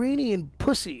 the Iranian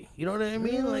pussy. You know what I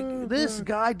mean? Like, this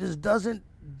guy just doesn't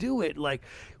do it. Like,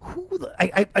 who the...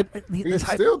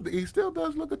 He still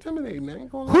does look intimidating, man.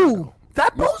 Who?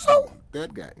 That bozo?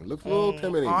 That guy. He looks a little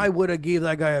intimidating. I would have gave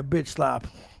that guy a bitch slap.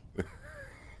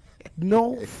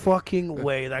 No fucking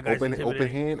way that guy's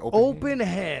intimidating. Open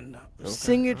hand. Okay.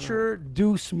 Signature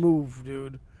deuce move,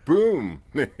 dude. Boom.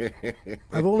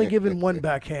 I've only given one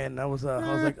backhand. That was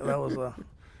a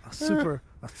super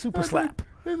slap.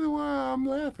 This is why I'm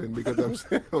laughing, because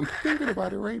I'm thinking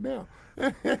about it right now.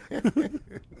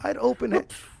 I'd open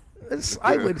it.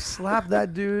 I would slap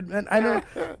that dude, and I know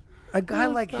a guy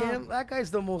like him. That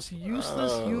guy's the most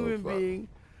useless human being.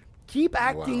 Keep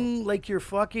acting like you're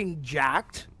fucking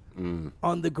jacked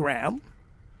on the gram.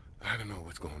 I don't know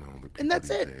what's going on with people And that's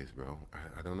these it. days, bro.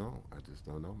 I don't know. I just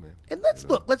don't know, man. And let's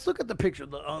look at the picture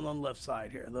on the left side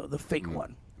here, the fake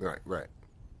one. Right.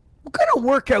 What kind of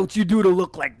workouts you do to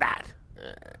look like that?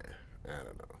 I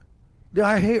don't know. The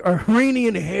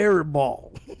Iranian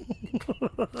hairball.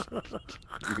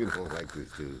 You don't like this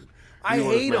dude. I You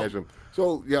wanna hate smash him.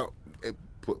 So,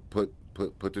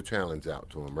 put the challenge out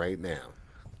to him right now.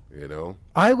 You know?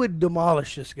 I would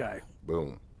demolish this guy.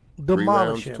 Boom. Demolish 3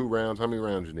 rounds, him. 2 rounds. How many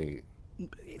rounds you need?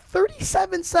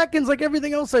 37 seconds, like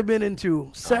everything else I've been into.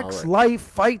 Sex, right. life,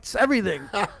 fights, everything.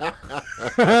 All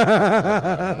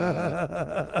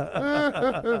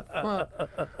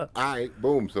right,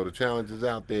 boom. So the challenge is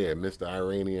out there, Mr.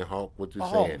 Iranian Hawk. What you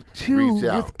saying? Dude, Reach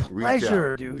out, with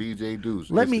pleasure, reach out. dude. DJ Deuce.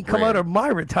 Let me come Instagram, out of my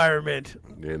retirement.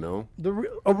 You know.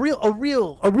 A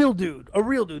real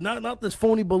dude. Not this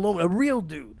phony baloney. A real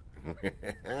dude. You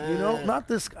know, not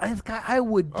this guy. This guy, I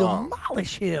would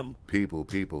demolish him. People,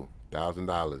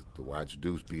 $1,000 to watch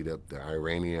Deuce beat up the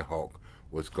Iranian Hawk.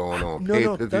 What's going on?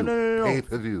 No. Pay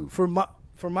per view. For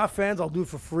my fans, I'll do it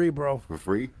for free, bro. For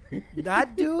free?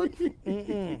 That dude,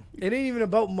 it ain't even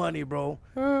about money, bro.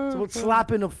 It's about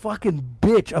slapping a fucking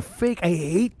bitch, a fake. I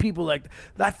hate people like that.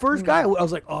 That first guy, I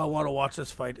was like, oh, I want to watch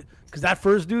this fight. Because that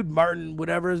first dude, Martin,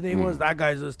 whatever his name was, that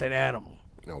guy's just an animal.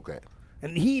 Okay.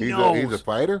 And he knows. He's a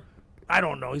fighter? I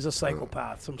don't know. He's a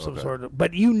psychopath, some sort of.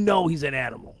 But you know he's an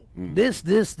animal. This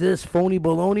phony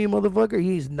baloney motherfucker,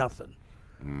 he's nothing.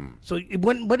 So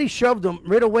when he shoved him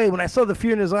right away, when I saw the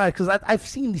fear in his eyes, because I've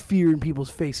seen the fear in people's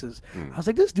faces, I was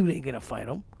like, this dude ain't gonna fight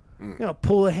him. He's gonna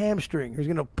pull a hamstring, or he's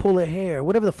gonna pull a hair,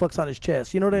 whatever the fuck's on his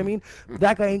chest. You know what I mean?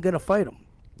 That guy ain't gonna fight him.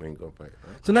 Ain't gonna fight.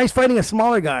 Huh? So nice fighting a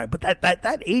smaller guy, but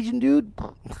that Asian dude,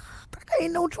 that guy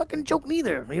ain't no fucking joke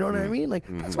neither. You know what I mean? Like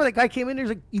that's why that guy came in there.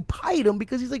 He's like, you pied him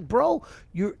because he's like, bro,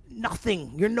 you're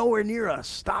nothing. You're nowhere near us.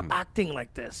 Stop acting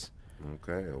like this.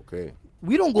 Okay.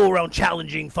 We don't go around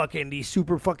challenging fucking these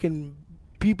super fucking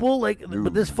people like,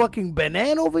 but this fucking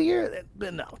banana over here.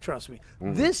 No, trust me.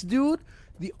 This dude,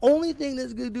 the only thing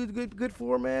this good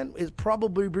for, man, is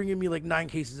probably bringing me like 9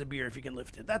 cases of beer if he can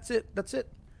lift it. That's it. That's it.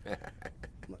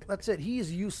 He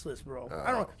is useless, bro.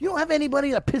 I don't. You don't have anybody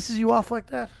that pisses you off like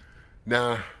that.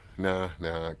 Nah.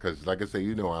 Because like I say,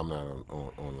 you know, I'm not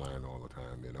online all the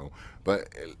time, you know. But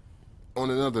on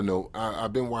another note,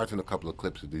 I've been watching a couple of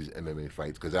clips of these MMA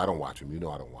fights because I don't watch them. You know,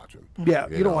 I don't watch them. Yeah,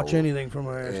 you don't watch anything from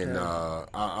our ass. And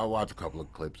I watch a couple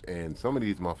of clips, and some of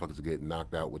these motherfuckers are getting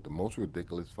knocked out with the most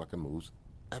ridiculous fucking moves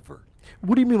ever.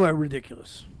 What do you mean by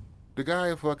ridiculous? The guy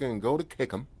will fucking go to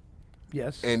kick him,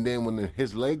 Yes. and then when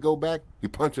his leg go back, he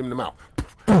punch him in the mouth.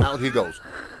 Out he goes.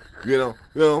 You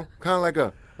know, kind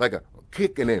of like a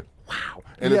kick and then wow,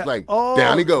 and it's like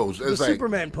down he goes. The It's like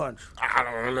Superman punch. I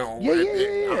don't know.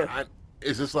 Yeah.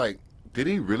 It's just like, did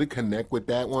he really connect with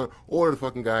that one, or did the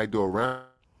fucking guy do a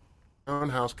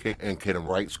roundhouse kick and hit him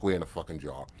right square in the fucking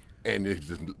jaw, and it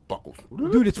just buckles?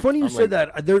 Dude, it's funny you I'm said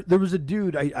like- that. There was a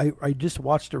dude. I just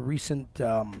watched a recent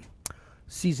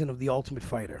season of The Ultimate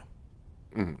Fighter.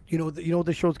 You know what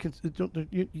the show's. Have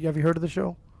you heard of the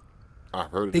show? I've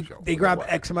heard of the show. They grab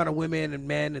X amount of women and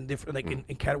men and different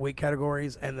in weight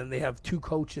categories, and then they have 2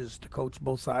 coaches to coach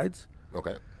both sides.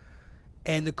 Okay.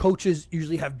 And the coaches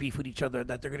usually have beef with each other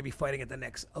that they're going to be fighting at the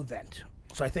next event.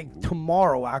 So I think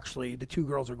tomorrow, actually, the 2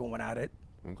 girls are going at it.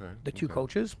 Okay. The 2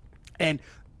 coaches, and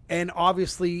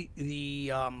obviously the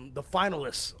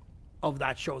finalists of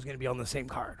that show is going to be on the same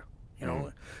card. You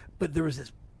know, but there was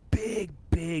this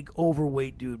big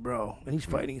overweight dude, bro, and he's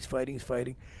fighting.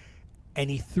 And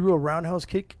he threw a roundhouse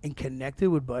kick and connected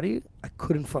with Buddy. I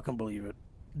couldn't fucking believe it.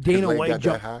 Dana leg White got that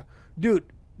jumped. high? Dude,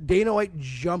 Dana White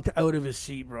jumped out of his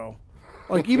seat, bro.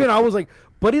 Like, even I was like,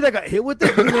 Buddy that got hit with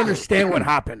it didn't understand what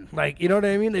happened. Like, you know what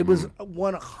I mean? It was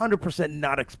 100%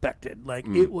 not expected. Like,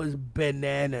 it was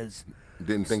bananas.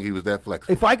 Didn't think he was that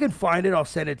flexible. If I can find it, I'll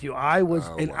send it to you. I was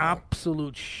in wow.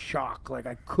 absolute shock. Like,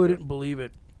 I couldn't believe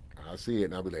it. I see it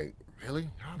and I'll be like, really?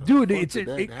 How the Dude, fuck it's did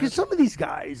that because happen? some of these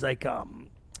guys, like,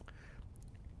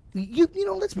 you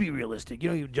know, let's be realistic. You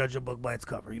know, you judge a book by its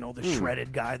cover. You know, the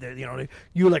shredded guy there. You know,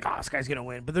 you're like, oh, this guy's gonna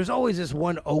win. But there's always this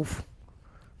one oaf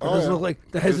that doesn't look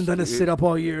like that hasn't done a sit up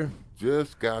all year.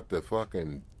 Just got the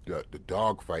fucking the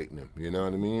dog fighting him. You know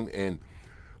what I mean? And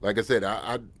like I said,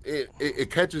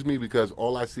 it catches me because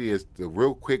all I see is the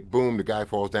real quick boom. The guy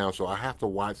falls down, so I have to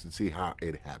watch and see how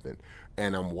it happened.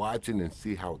 And I'm watching and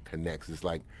see how it connects. It's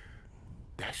like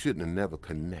that shouldn't have never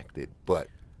connected, but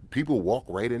people walk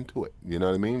right into it. You know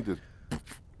what I mean? Just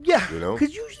Yeah, you know?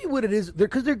 because usually what it is,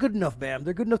 because they're good enough, man.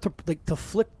 They're good enough to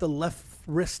flick the left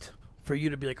wrist for you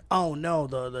to be like, oh no,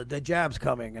 the jab's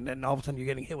coming, and then all of a sudden you're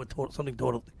getting hit with something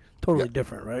totally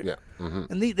different, right? Yeah.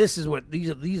 Mm-hmm. And this is what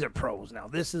these are pros now.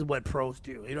 This is what pros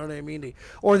do. You know what I mean?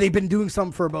 Or they've been doing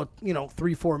something for about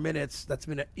 3-4 minutes that's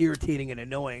been irritating and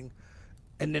annoying,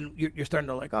 and then you're starting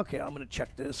to like, okay, I'm gonna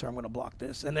check this or I'm gonna block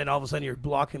this, and then all of a sudden you're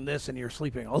blocking this and you're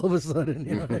sleeping. All of a sudden,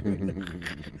 you know what I mean?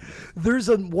 There's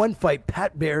one fight,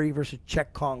 Pat Barry versus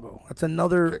Czech Congo. That's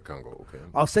another. Czech Congo. Okay.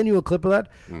 I'll send you a clip of that.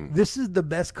 This is the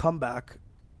best comeback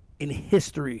in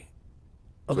history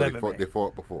of So MMA. they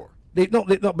fought before. No,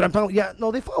 but I'm talking. Yeah,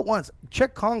 no, they fought once.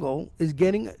 Czech Congo is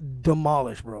getting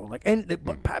demolished, bro.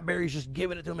 But Pat Barry's just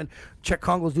giving it to him, and Czech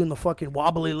Congo's doing the fucking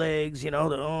wobbly legs, you know,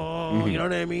 you know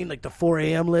what I mean, like the 4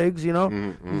 a.m. legs, you know.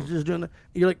 He's just doing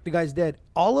you're like, the guy's dead.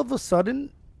 All of a sudden,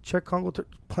 Czech Congo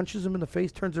punches him in the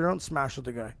face, turns around, smashes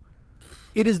the guy.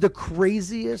 It is the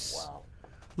craziest,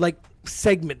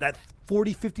 segment, that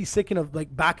 40-50 second of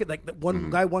back at one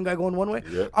guy going one way.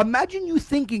 Yep. Imagine you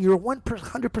thinking you're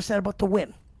 100% about to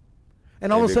win.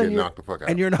 And all of a sudden, knocked the fuck out.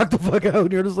 And you're knocked the fuck out.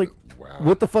 And you're just like, Wow.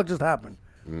 what the fuck just happened?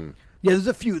 Yeah, there's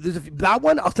a few. That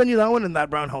one, I'll send you that one, and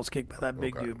that roundhouse kick by that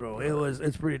big dude, bro.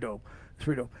 It's pretty dope. It's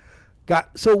pretty dope.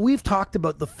 So we've talked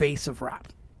about the face of rap.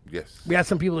 Yes. We had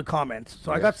some people to comment.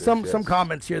 So I got Yes, some yes.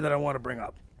 comments here that I want to bring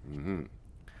up.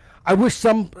 I wish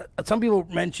some people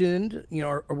mentioned,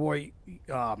 our boy,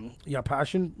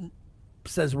 Passion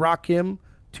says Rakim,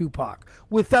 Tupac,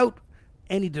 without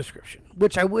any description,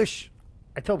 which I wish.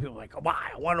 I tell people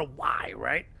why? I wonder why,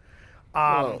 right?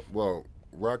 Well,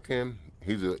 Rakim,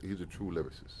 he's a true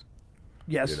lyricist.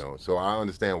 Yes. So I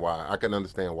understand why. I can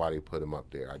understand why they put him up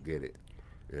there. I get it.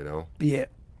 Yeah.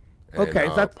 And, Okay.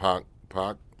 That's Pac.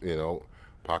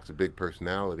 Pac's a big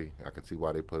personality. I can see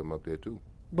why they put him up there too.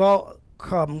 well.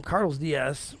 Carlos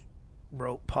Diaz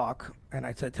wrote Pac, and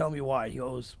I said, "Tell me why." He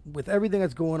goes, "With everything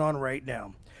that's going on right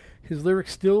now, his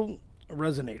lyrics still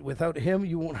resonate. Without him,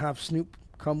 you won't have Snoop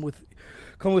come with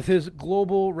his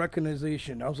global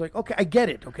recognition." I was like, okay, I get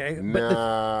it, okay?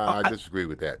 Nah, I disagree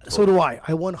with that. So do I.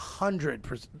 I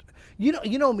 100%.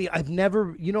 You know me. I've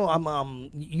never.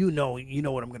 I'm. You know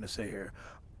what I'm gonna say here.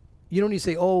 You don't need to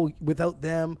say, oh, without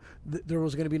them, there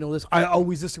was going to be no this. I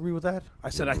always disagree with that. I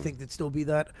said I think there'd still be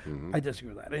that. I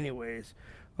disagree with that. Anyways,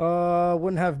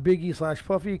 wouldn't have Biggie /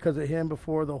 Puffy because of him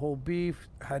before the whole beef.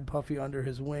 Had Puffy under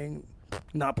his wing.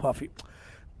 Not Puffy.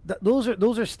 Those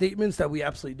are statements that we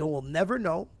absolutely we'll never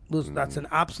know. That's an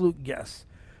absolute guess.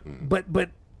 But with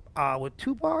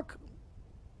Tupac,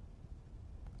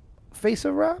 face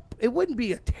of rap, it wouldn't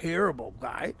be a terrible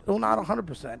guy. Well, not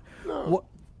 100%. No.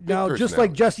 Now, just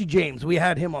like Jesse James, we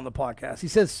had him on the podcast. He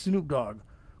says Snoop Dogg,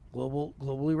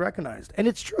 globally recognized, and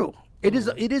it's true. It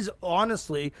is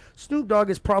honestly, Snoop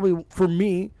Dogg is probably, for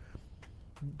me,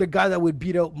 the guy that would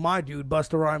beat out my dude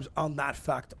Busta Rhymes on that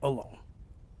fact alone.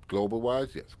 Global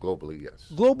wise, yes. Globally,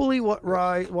 yes.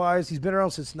 Globally wise, he's been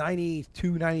around since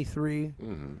 92, 93.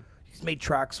 He's made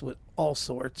tracks with all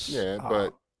sorts. Yeah,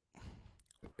 but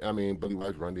I mean, globally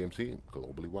wise, Run DMC,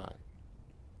 globally wide.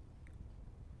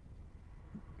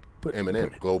 But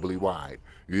Eminem, globally wide.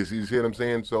 You see what I'm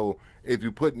saying? So if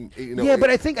you put, yeah, but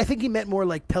I think he meant more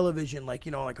like television, like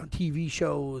on TV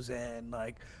shows and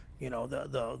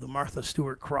the Martha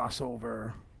Stewart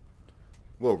crossover.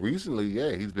 Well, recently,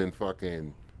 yeah, he's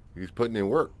putting in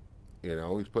work.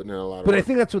 He's putting in a lot of But work. I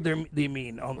think that's what they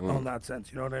mean on that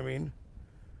sense. You know what I mean?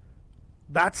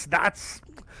 That's.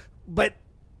 But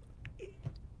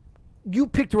you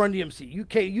picked Run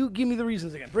DMC. You give me the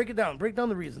reasons again. Break it down. Break down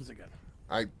the reasons again.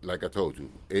 Like I told you,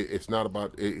 it's not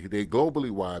about they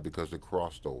globally wide because they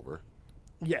crossed over.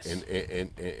 Yes.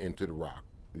 Into the rock.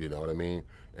 You know what I mean?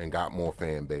 And got more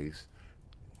fan base.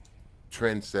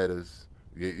 Trendsetters.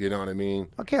 You know what I mean?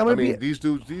 Okay, these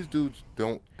dudes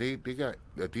don't. They got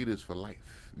Adidas for life.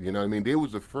 You know what I mean? They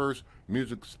was the first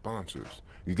music sponsors.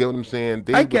 You get what I'm saying?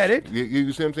 I get it.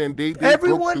 You see what I'm saying? They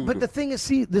Everyone, but the thing is,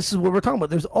 see, this is what we're talking about.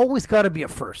 There's always got to be a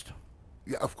first.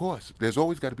 Yeah, of course. There's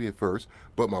always got to be a first.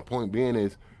 But my point being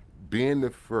is, being the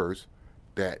first,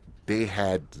 that they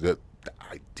had the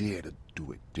idea to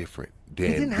do it different. They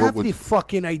didn't have the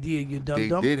fucking idea, you They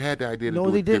dum-dum. did have the idea to No,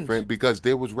 do they it didn't. different because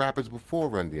there was rappers before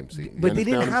Run DMC. You But they understand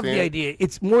didn't what I'm have the saying? idea.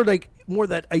 It's more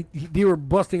that they were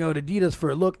busting out Adidas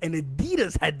for a look, and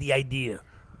Adidas had the idea.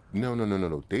 No.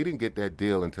 They didn't get that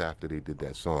deal until after they did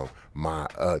that song, My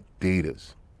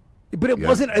Adidas. But it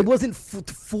Yeah. wasn't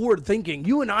forward thinking.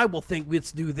 You and I will think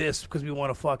let's do this because we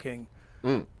want to fucking.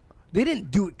 They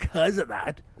didn't do it because of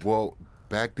that. Well,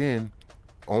 back then,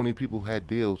 only people who had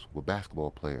deals were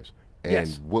basketball players. And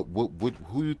Yes.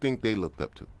 who you think they looked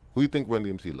up to? Who you think Run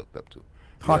DMC looked up to? You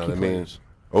Hockey know what I mean? players.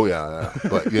 Oh yeah,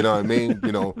 but you know what I mean.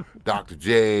 You know, Dr.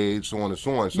 J, so on and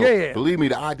so on. So Yeah. believe me,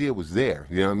 the idea was there.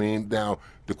 You know what I mean. Now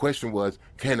the question was,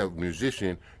 can a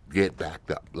musician get backed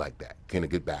up like that? Can it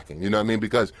get backing? You know what I mean?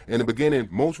 Because in the beginning,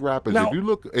 most rappers, Now-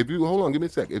 if you hold on, give me a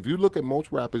sec. If you look at most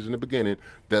rappers in the beginning,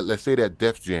 that let's say that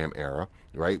Def Jam era,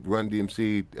 right? Run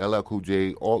DMC, LL Cool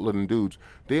J, all of them dudes,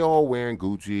 they all wearing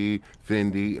Gucci,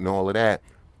 Fendi, and all of that.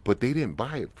 But they didn't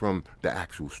buy it from the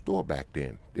actual store back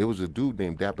then. There was a dude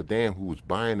named Dapper Dan who was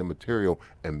buying the material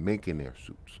and making their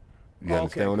suits. You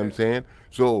understand what I'm saying?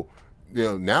 So, you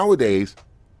know, nowadays,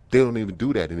 they don't even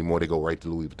do that anymore. They go right to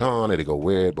Louis Vuitton, and they go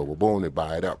wear it, boom, boom, they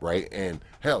buy it up, right? And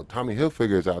hell, Tommy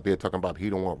Hilfiger is out there talking about he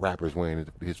don't want rappers wearing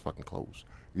his fucking clothes.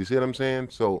 You see what I'm saying?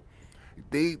 So,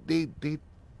 they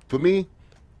for me,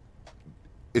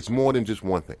 it's more than just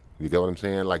one thing. You get what I'm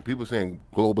saying? Like people saying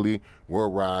globally,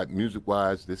 worldwide,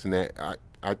 music-wise, this and that.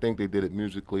 I think they did it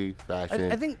musically,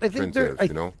 fashion, I think trend they're. sales,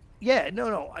 you know? Yeah,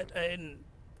 no. And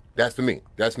That's to me.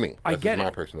 That's me. I That's get just my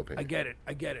it. personal opinion.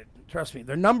 I get it. Trust me,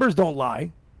 their numbers don't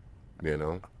lie. You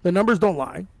know? The numbers don't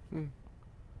lie.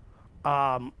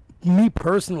 Me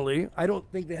personally, I don't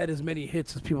think they had as many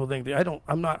hits as people think.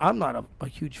 I'm not a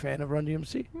huge fan of Run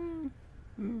DMC.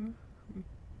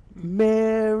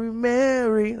 Mary,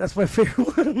 Mary, that's my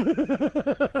favorite one.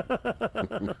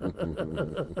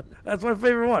 That's my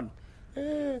favorite one.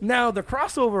 Now the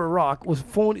crossover rock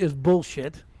is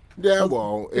bullshit. Yeah,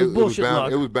 well, it was bullshit bound.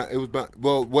 luck. It was bound.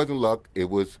 Well, it wasn't luck. It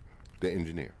was the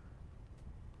engineer.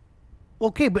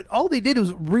 Okay, but all they did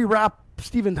was re-rap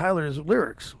Steven Tyler's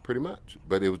lyrics. Pretty much.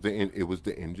 But it was the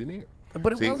engineer.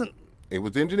 But it wasn't. It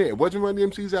was the engineer. It wasn't Run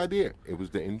DMC's idea. It was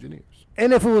the engineers.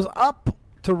 And if it was up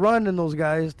to Run and those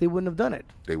guys, they wouldn't have done it.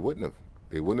 They wouldn't have.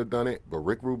 They wouldn't have done it. But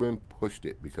Rick Rubin pushed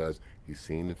it because he's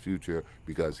seen the future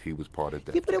because he was part of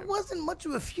that. Yeah, but it wasn't much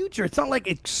of a future. It's not like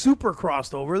it super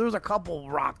crossed over. There was a couple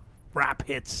rap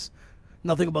hits.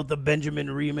 Nothing about the Benjamin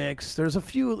remix. There's a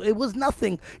few. It was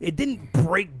nothing. It didn't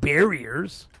break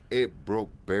barriers. It broke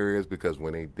barriers because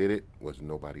when they did it, was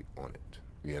nobody on it.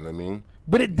 You know what I mean?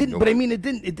 But it didn't. Nobody. But I mean, it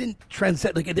didn't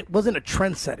trendset. Like it wasn't a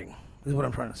trend setting. Is what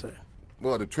I'm trying to say.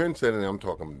 Well, the trend setting, I'm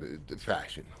talking the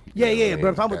fashion. Yeah, You know yeah. what I But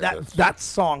I'm mean? talking about that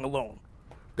song alone.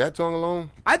 That song alone?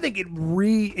 I think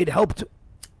it helped.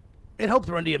 It helped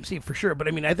Run DMC for sure. But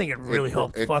I mean, I think it really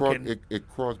helped. It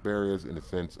crossed barriers in the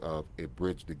sense of it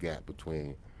bridged the gap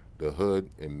between the hood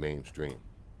and mainstream.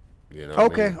 You know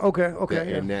what I mean?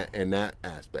 Okay. In that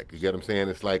aspect, you get what I'm saying?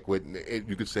 It's like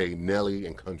you could say Nelly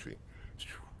and country,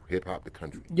 hip hop to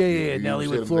country. Yeah. You Nelly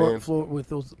see with what I'm saying? Floor with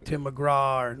those Tim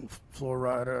McGraw and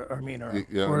Florida. I mean, or You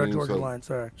know what I Florida mean? Georgia So- Line.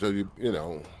 Sorry. So you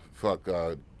know, fuck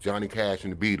Johnny Cash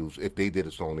and the Beatles if they did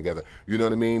a song together. You know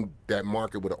what I mean? That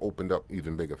market would have opened up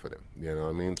even bigger for them. You know what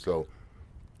I mean? So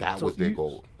that So was their you-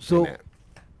 goal. so- in that.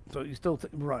 So you still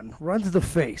Run. Run's the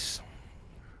face.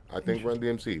 I think Run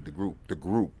DMC, the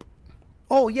group,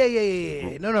 Oh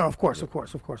yeah. No, of course.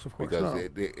 because No.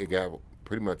 it got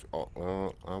pretty much.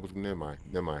 Never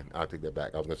mind. I'll take that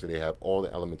back. I was gonna say they have all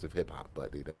the elements of hip hop,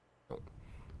 but they don't.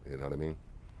 You know what I mean?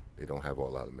 They don't have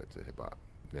all the elements of hip hop.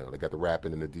 You know, they got the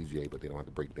rapping and the DJ, but they don't have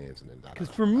the break dancing and that. Because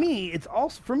for me, it's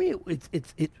also for me.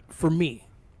 It's for me.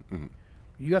 Mm-hmm.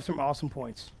 You have some awesome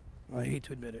points. I hate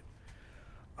to admit it.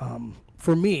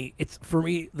 For me,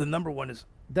 the number one is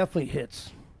definitely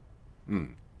hits.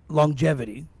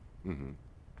 Longevity.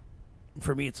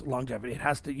 For me, it's longevity. It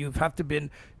has to. You have to been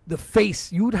the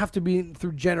face. You would have to be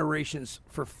through generations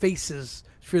for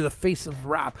the face of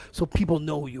rap, so people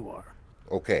know who you are.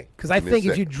 Okay. Because I Give me a think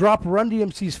if you second. drop Run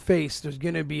DMC's face, there's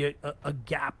gonna be a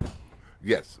gap.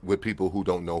 Yes, with people who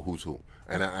don't know who's who,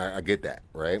 and I get that,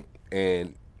 right?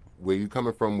 And where you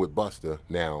coming from with Busta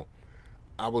now?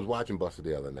 I was watching Busta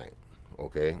the other night.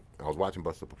 Okay, I was watching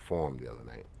Busta perform the other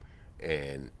night,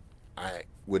 and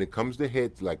when it comes to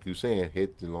hits, like you saying,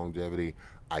 hits and longevity,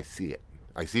 I see it.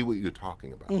 I see what you're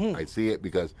talking about. I see it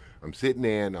because I'm sitting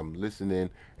there and I'm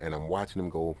listening and I'm watching him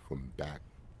go from back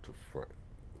to front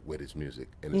with his music,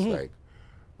 and it's like,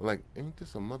 I'm like, ain't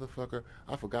this a motherfucker?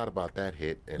 I forgot about that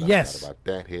hit, and Yes. I forgot about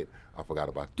that hit. I forgot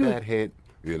about Dude. that hit.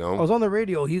 You know, I was on the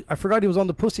radio. I forgot he was on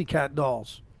the Pussycat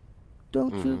Dolls.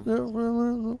 Don't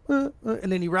you?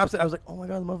 And then he raps it. I was like, oh my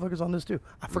god, the motherfucker's on this too.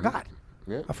 I forgot.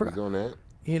 yeah, I forgot. he's on that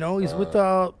You know, he's with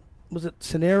was it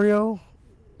Scenario?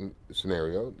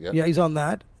 scenario. Yep. Yeah, he's on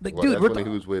that. Like, Well, dude, that's we're when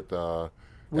he was with. That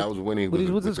was when he when was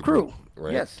he's with his the crew. group,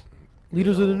 right? Yes,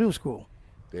 leaders of the new school.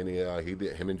 Then he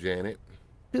did him and Janet.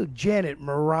 Dude, Janet,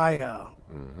 Mariah.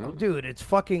 Oh, dude, it's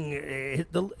fucking.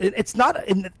 It's not.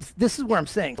 And this is where I'm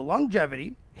saying the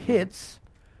longevity hits.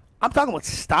 I'm talking about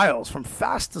styles from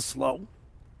fast to slow.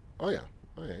 Oh yeah,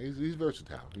 Oh, yeah, he's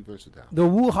versatile. He's versatile. The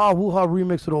Woo-Ha Woo-Ha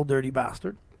remix with Old Dirty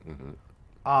Bastard.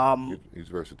 He's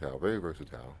versatile. Very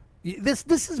versatile.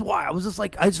 This is why I was just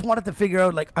like, I just wanted to figure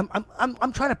out, like,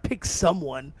 I'm trying to pick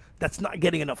someone that's not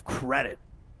getting enough credit.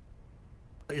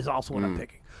 Is also what I'm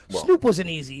picking. Well, Snoop wasn't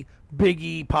easy.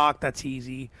 Biggie, Pac, that's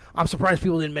easy. I'm surprised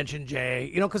people didn't mention Jay.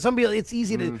 You know, because some people, it's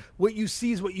easy to, what you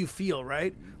see is what you feel,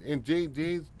 right? And Jay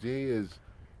is.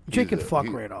 Jay can he's fuck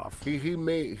right off. He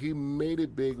made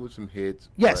it big with some hits.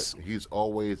 Yes. But he's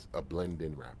always a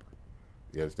blend-in rapper.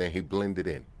 You understand? He blended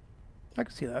in. I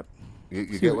can see that.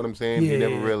 You get what I'm saying? Yeah, He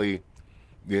never yeah. really,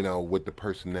 with the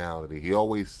personality. He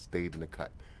always stayed in the cut.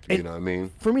 You And know what I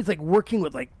mean? For me, it's like working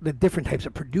with like the different types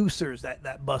of producers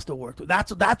that Busta worked with.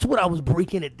 That's what I was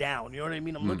breaking it down. You know what I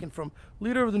mean? I'm looking from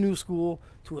Leader of the New School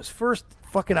to his first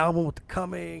fucking album with The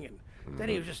Coming, and then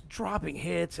he was just dropping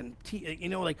hits and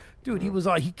dude, he was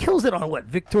he kills it on what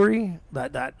Victory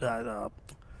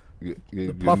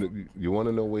You want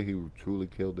to know where he truly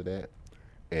killed it at?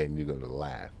 And you're gonna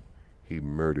laugh. He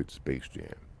murdered Space Jam.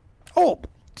 oh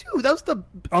dude, that was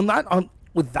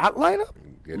with that lineup.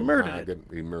 Get him Murdered high, it.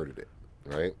 He murdered it,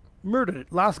 right? Murdered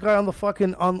it. Last guy on the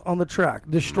fucking on the track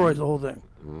destroys the whole thing.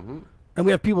 And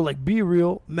we have people like Be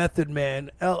Real, Method Man,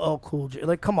 LL Cool J.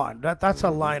 Like, come on, that's a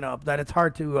lineup that it's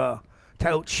hard to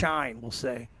outshine. We'll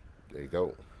say. There you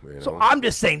go. So I'm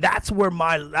just saying that's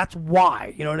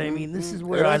why. You know what I mean? This is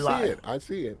where I lie. I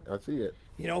see it.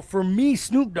 You know, for me,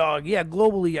 Snoop Dogg, yeah,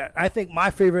 globally, I think my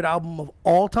favorite album of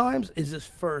all times is his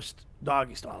first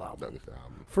Doggy Style album. Doggy Style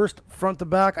album. First, front to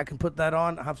back, I can put that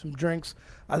on, have some drinks.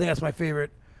 I think that's my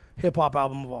favorite hip hop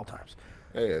album of all times.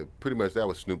 Yeah, pretty much that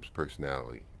was Snoop's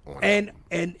personality on it.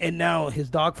 And now his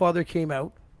Dogfather came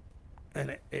out,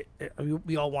 and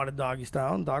we all wanted Doggy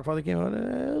Style, and Dogfather came out,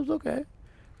 and it was okay.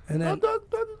 And then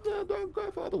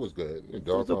Godfather was good. it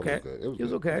was okay. It was good. It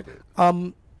was okay.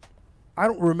 I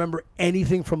don't remember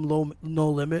anything from No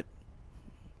Limit.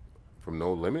 From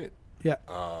No Limit? Yeah.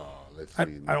 Let's I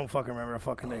see. don't fucking remember a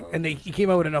fucking thing. And he came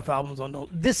out with enough albums on No.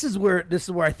 This is where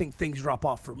I think things drop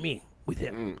off for me with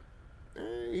him.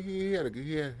 He had a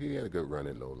good run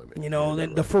at No Limit. You know,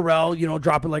 then the Pharrell,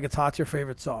 Drop It Like It's Hot's your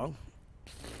favorite song.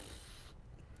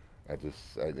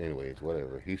 Anyways,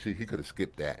 whatever. He could have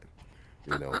skipped that.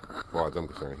 As far as I'm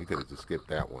concerned, he could have just skipped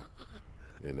that one.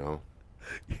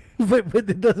 but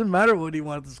it doesn't matter what he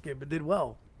wanted to skip. It did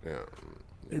well. Yeah.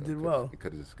 It did well. He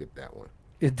could have just skipped that one.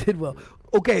 It did well.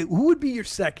 Okay, who would be your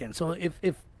second? So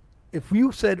if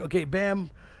you said, okay,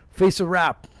 Bam, Face of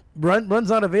Rap, Run's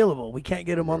not available. We can't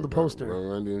get him on the poster.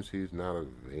 Run DMC's not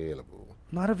available.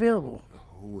 Not available.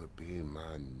 Who would be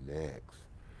my next?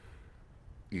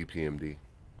 EPMD.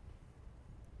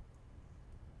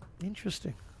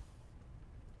 Interesting.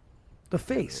 The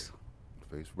Face.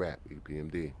 Face Rap,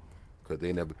 EPMD. Because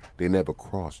they never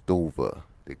crossed over.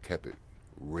 They kept it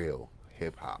real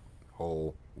hip hop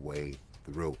whole way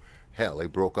through. Hell, they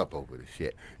broke up over the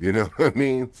shit. You know what I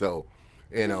mean? So,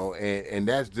 and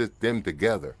that's just them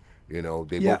together. They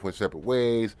both went separate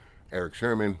ways. Eric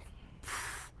Sherman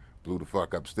blew the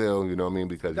fuck up still, you know what I mean?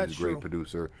 Because That's he's a great true.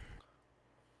 producer.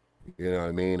 You know what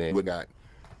I mean? And we got,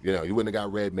 you wouldn't have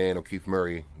got Redman or Keith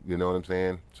Murray, you know what I'm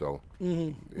saying? So,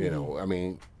 I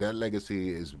mean, that legacy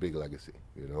is a big legacy,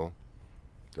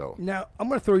 So, Now, I'm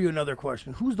going to throw you another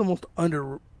question. Who's the most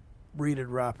underrated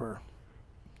rapper?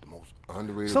 the most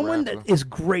underrated Someone rapper, that is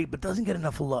great but doesn't get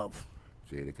enough love.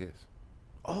 Jadakiss.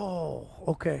 Oh,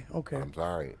 okay. I'm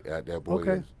sorry. That boy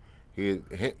Okay. is,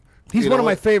 He's you one know of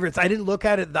my what? favorites. I didn't look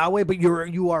at it that way, but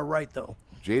you are right, though.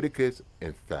 Jadakiss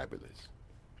and Fabulous.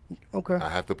 Okay. I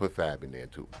have to put Fab in there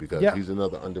too because Yeah. he's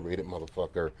another underrated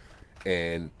motherfucker,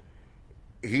 and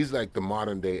he's like the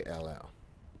modern day LL.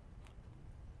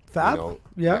 Fab?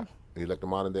 Yeah. He's like the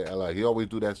modern day LL. He always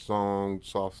do that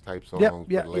soft type song Yeah, for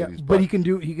yeah, the yeah. ladies. But he can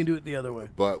do it the other way.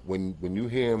 But when you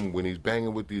hear him when he's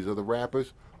banging with these other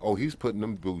rappers, he's putting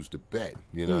them dudes to bed.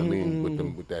 You know what I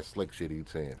mean? With that slick shit he's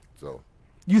saying. So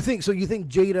You think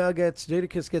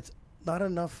Jadakiss gets not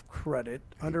enough credit,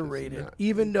 underrated, not.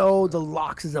 even though the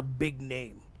Lox is a big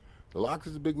name. the Lox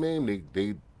is a big name.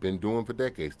 They've been doing for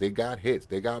decades. They got hits.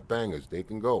 They got bangers. They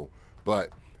can go. But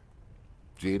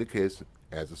Jadakiss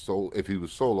if he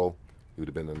was solo, he would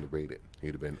have been underrated.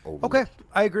 He'd have been over. Okay,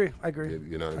 I agree.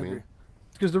 You know what I mean?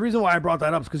 Because the reason why I brought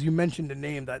that up is because you mentioned a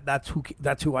name that's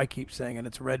who I keep saying, and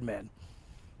it's Redman.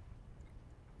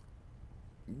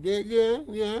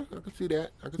 Yeah. I can see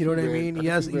that. You know what I mean? He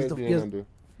has that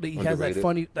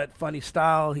underrated. funny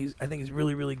style. I think he's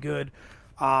really, really good.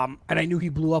 And I knew he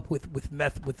blew up with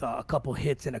Meth with a couple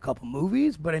hits in a couple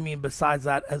movies, but I mean, besides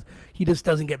that, he just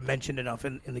doesn't get mentioned enough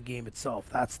in the game itself.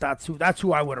 That's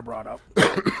who I would have brought up.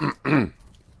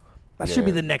 That should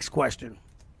be Yeah. the next question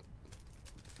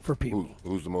for people.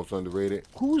 Who's the most underrated?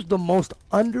 Who's the most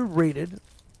underrated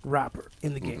rapper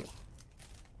in the game?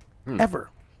 Ever.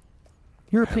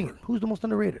 Your opinion. Who's the most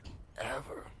underrated?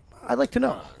 Ever. I'd like to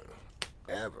know.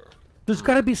 Ever. There's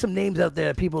got to be some names out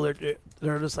there, people that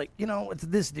are just like, it's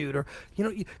this dude, or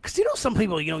because some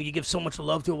people, you give so much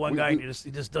love to one guy, and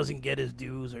he just doesn't get his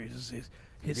dues, or his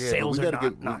Yeah, sales but we are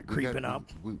gotta not creeping up.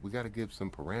 We got to give some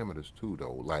parameters too,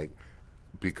 though. Like,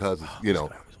 because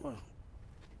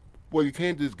well, you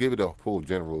can't just give it a full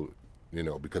general,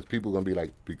 because people are gonna be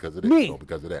like, because of this, Me. or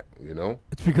because of that,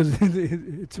 It's because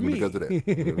it's me. because of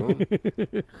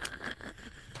that.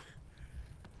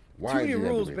 Why Too is many he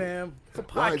rules, underrated? man. It's a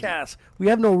Why is he- podcast. We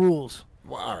have no rules.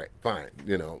 Well, all right, fine.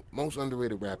 Most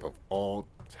underrated rapper of all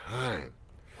time.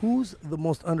 Who's the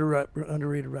most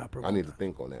underrated rapper? I need to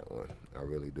think on that one. I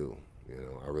really do.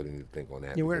 I really need to think on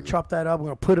that. Yeah, we're gonna because- chop that up. We're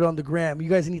gonna put it on the gram. You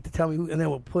guys need to tell me who, and then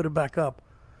we'll put it back up.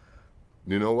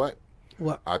 You know what?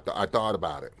 What? I thought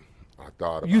about it.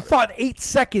 You thought 8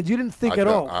 seconds. You didn't think at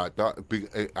all. I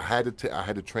had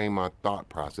to train my thought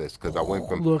process because I went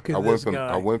from look at this guy.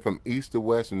 I went from east to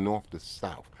west and north to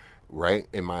south, right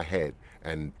in my head,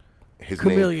 and his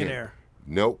Chameleonaire.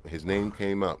 Nope, his name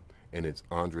came up, and it's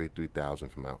Andre 3000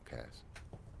 from Outkast.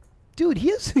 Dude,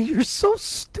 you're so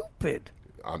stupid.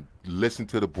 Listen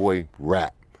to the boy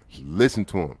rap. Listen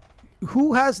to him.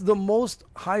 Who has the most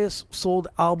highest sold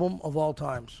album of all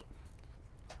times?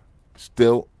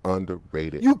 Still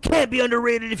underrated. You can't be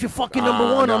underrated if you're fucking number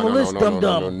one on the list, dum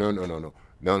dum.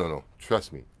 No.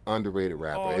 Trust me, underrated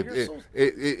rapper. Oh,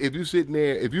 If you sitting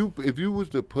there, if you was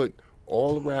to put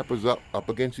all the rappers up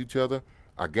against each other,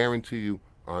 I guarantee you,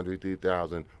 Andre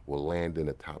 3000 will land in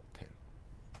the top 10.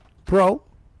 Bro,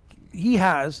 he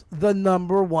has the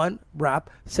number one rap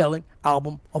selling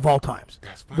album of all times.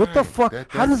 That's fine. What the fuck?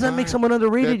 How does that make fine. someone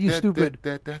underrated, you stupid?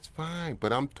 That's fine,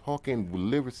 but I'm talking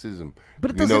lyricism.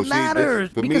 But it You know, doesn't see, matter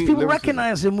for because me, people lyricism-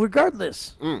 recognize him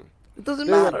regardless. It doesn't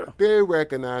matter. They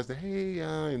recognize the hey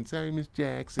and sorry Miss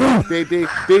Jackson.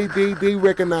 they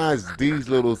recognize these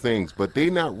little things, but they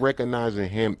not recognizing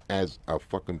him as a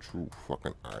fucking true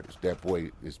fucking artist. That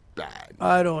boy is bad.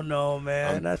 I don't know,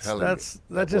 man. I'm That's telling you,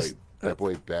 that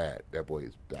boy is bad. That boy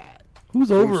is bad. Who's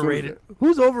Who's overrated?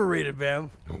 Who's overrated, man?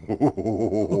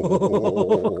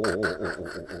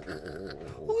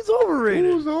 Who's overrated?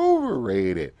 Who's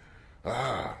overrated?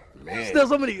 Ah, man. There's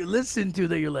somebody you listen to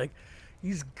that you're like,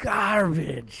 he's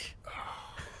garbage.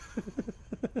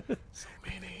 So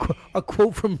many. A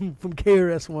quote from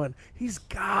KRS-One. He's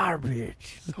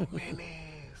garbage. So many.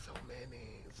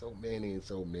 So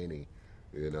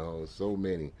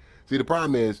many. See, the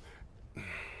problem is,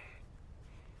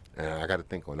 and I got to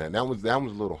think on that. That was a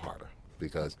little harder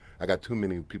because I got too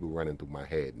many people running through my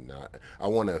head, and I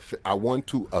want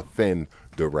to offend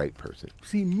the right person.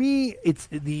 See, me, it's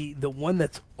the one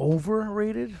that's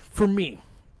overrated for me,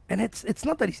 and it's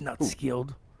not that he's not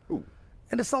skilled, Ooh.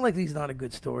 and it's not like he's not a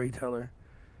good storyteller.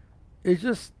 It's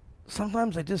just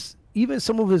sometimes even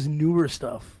some of his newer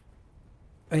stuff,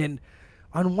 and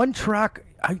on one track,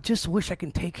 I just wish I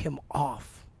can take him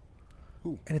off,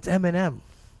 Who? and it's Eminem.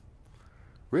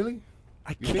 Really?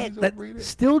 I You think can't. he's That overrated?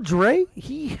 still Dre.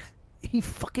 He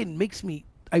fucking makes me.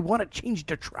 I want to change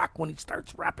the track when he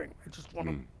starts rapping. I just want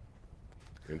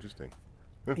to. Interesting.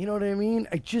 You know what I mean?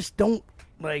 I just don't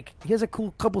like. He has a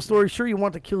cool couple stories. Sure, you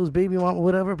want to kill his baby mom or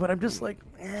whatever, but I'm just like,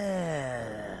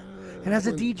 And as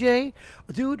a DJ,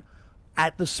 dude,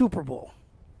 at the Super Bowl,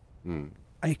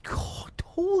 I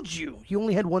told you he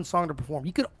only had one song to perform.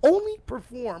 You could only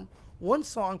perform one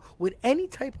song with any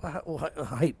type of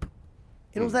hype.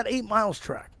 And it was that 8 Miles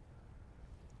track.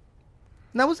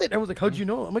 And that was it. I was like, how'd you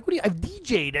know? I'm like, what do you, I've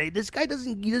DJ'd. This guy as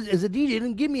a DJ,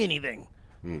 didn't give me anything.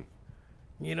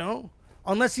 You know?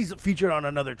 Unless he's featured on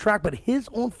another track, but his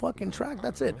own fucking track,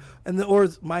 that's it. And or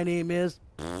My Name Is,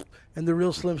 and the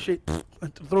Real Slim Shit,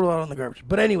 throw it out on the garbage.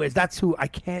 But anyways, that's who I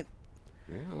can't.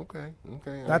 Yeah, okay.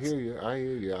 That's- I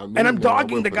hear you. And I'm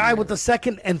dogging the guy with the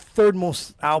second and third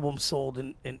most albums sold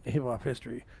in hip hop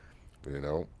history. You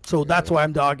know, So that's why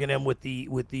I'm dogging him with the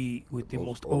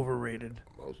most overrated.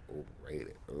 most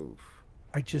overrated. Oof,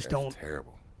 I just that's don't.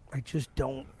 terrible. I just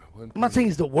don't. wouldn't I'm not put saying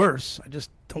he's the worst. I just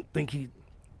don't think he.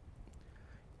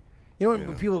 You know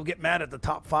when people get mad at the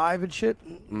top 5 and shit?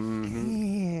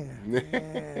 Yeah.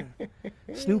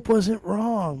 Snoop wasn't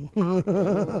wrong.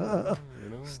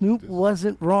 Snoop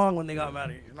wasn't wrong when they got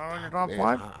mad at you. Not on your top Man,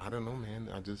 5? I don't know, man.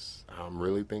 I'm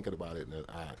really thinking about it. And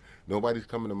nobody's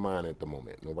coming to mind at the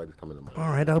moment. Nobody's coming to mind. All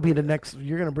right, that'll be the next.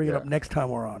 You're going to bring it up Yeah. next time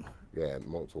we're on. Yeah,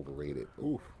 most overrated.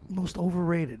 Oof. Most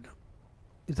overrated.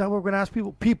 Is that what we're going to ask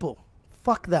people? People,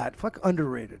 fuck that. Fuck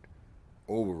underrated.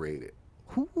 Overrated.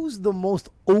 Who's the most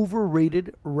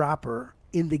overrated rapper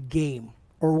in the game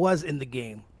or was in the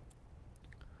game?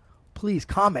 Please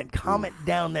comment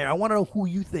down there. I want to know who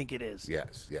you think it is.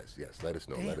 Yes. Let us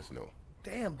know. Damn. Let us know.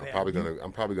 Damn, man.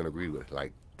 I'm probably gonna agree with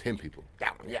like 10 people.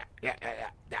 That one, yeah.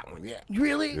 That one, yeah.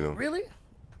 Really? You know? Really?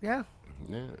 Yeah.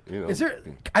 Yeah, you know. Is there?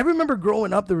 I remember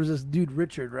growing up, there was this dude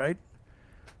Richard, right?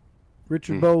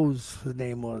 Richard Bowes, his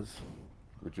name was.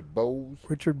 Richard Bowes.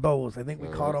 Richard Bowes. I think we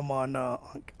caught him on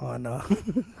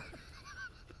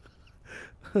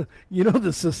you know,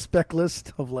 the suspect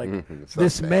list of like this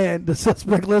Suspect. man. The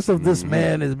suspect list of this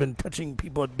man has been touching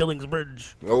people at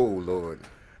Billingsbridge. Oh Lord.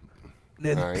 And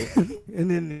then, All right.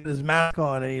 and then his mask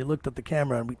on, and he looked at the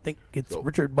camera, and we think it's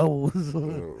Richard Bowes.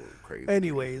 Oh, crazy.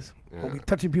 Anyways, Yeah. we'll be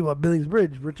touching people at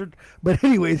Billingsbridge, Richard. But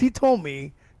anyways, he told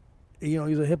me, you know,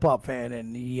 he's a hip hop fan,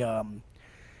 and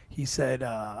he said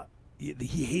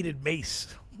he hated Mace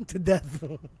to death.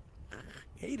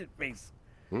 He hated Mace.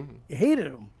 He hated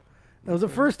him. It was the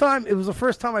first time. It was the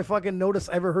first time I fucking noticed.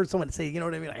 I ever heard someone say, you know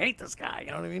what I mean? I hate this guy.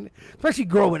 You know what I mean? Especially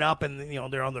growing up, and you know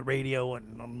they're on the radio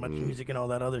and on much music and all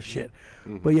that other shit.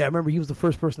 But yeah, I remember he was the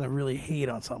first person to really hate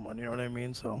on someone. You know what I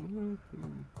mean? So,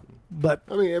 but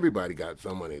I mean, everybody got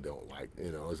someone they don't like.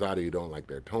 You know, it's either you don't like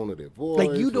their tone of their voice.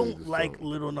 like you or don't just like don't.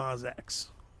 Lil Nas X.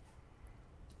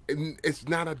 It's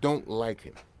not I don't like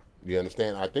him. You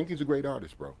understand? I think he's a great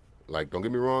artist, bro. Like, don't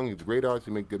get me wrong, he's a great artist.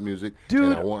 He make good music. Dude,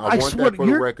 and I want swear, that for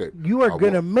the record. you are I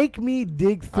gonna want- make me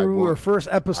dig through our first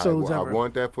episodes I ever.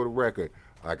 want that for the record.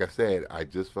 Like I said, I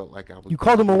just felt like I was. You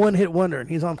called him a one-hit wonder, and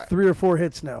he's on 3 or 4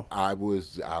 hits now. I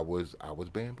was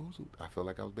bamboozled. I felt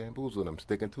like I was bamboozled. I'm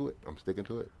sticking to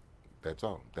it. That's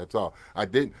all. I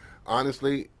didn't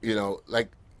honestly, you know,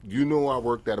 like you know, I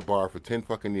worked at a bar for 10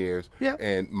 fucking years. Yeah.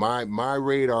 And my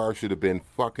radar should have been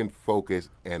fucking focused,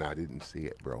 and I didn't see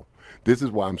it, bro. This is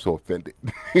why I'm so offended.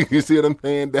 You see what I'm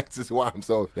saying? That's just why I'm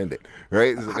so offended,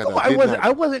 right? It's because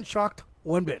I wasn't shocked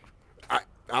one bit.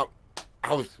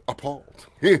 I was appalled.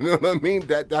 You know what I mean?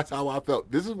 That's how I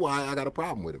felt. This is why I got a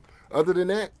problem with him. Other than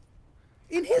that,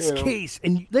 In his You know. case,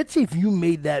 and let's say if you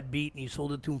made that beat and you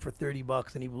sold it to him for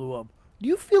 $30 and he blew up, do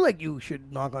you feel like you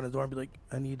should knock on his door and be like,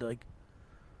 I need like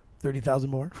 30,000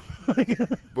 more?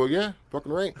 well, yeah,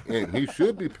 fucking right. And he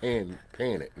should be paying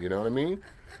it. You know what I mean?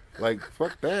 Like,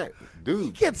 fuck that, He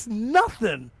dude. gets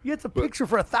nothing. He gets a picture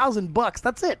for $1,000.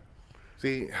 That's it.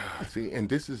 See, and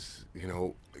this is, you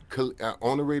know,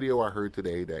 on the radio I heard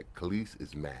today that Khalees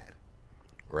is mad,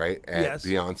 right, at Yes.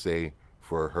 Beyonce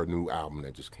for her new album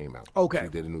that just came out. Okay. She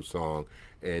did a new song,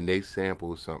 and they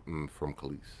sampled something from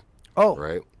Khalees, Oh,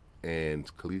 right? And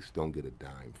Khalees don't get a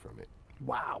dime from it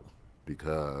wow.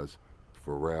 because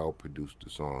Pharrell produced the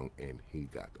song and he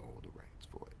got all the rights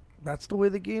for it. That's the way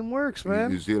the game works,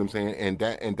 man. You see what I'm saying? And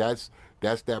that's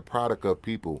that product of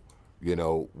people. You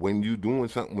know, when you doing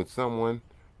something with someone,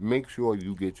 make sure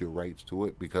you get your rights to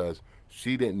it because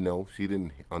she didn't know, she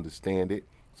didn't understand it.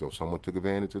 So someone took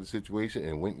advantage of the situation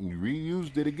and went and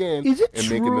reused it again Is it and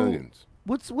true? making millions.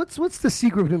 What's the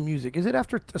secret of music? Is it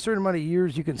after a certain amount of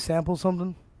years you can sample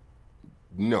something?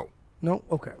 No. No?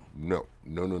 Okay. No.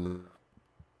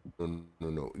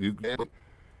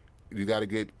 You gotta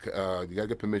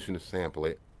get permission to sample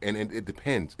it, and it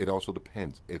depends. It also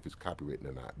depends if it's copywritten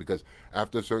or not, because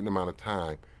after a certain amount of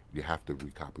time, you have to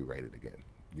recopyright it again.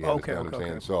 You Okay, understand what I'm okay.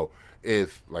 saying? So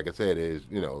if, like I said, is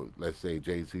let's say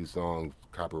Jay-Z's song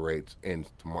copyrights ends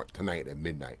tonight at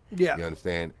midnight. Yeah. You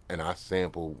understand? And I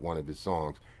sample one of his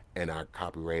songs, and I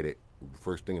copyright it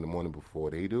first thing in the morning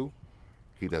before they do.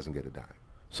 He doesn't get a dime.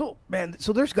 So, man,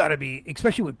 there's got to be,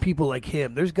 especially with people like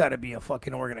him, there's got to be a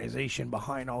fucking organization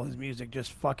behind all his music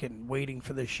just fucking waiting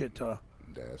for this shit to...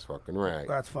 That's fucking right.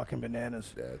 That's fucking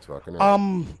bananas. That's fucking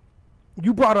right.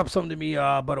 You brought up something to me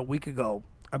about a week ago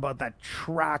about that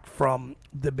track from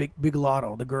the Big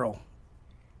Lotto, the girl.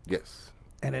 Yes.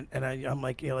 I'm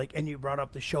like, and you brought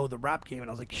up the show, The Rap Game, and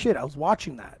I was like, shit, I was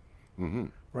watching that. Mm-hmm.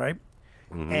 Right?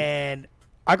 Mm-hmm. And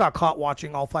I got caught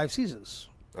watching all 5 seasons.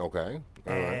 Okay.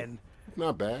 All right. And...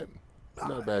 Not bad.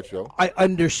 Not a bad show. I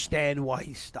understand why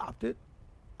he stopped it.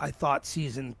 I thought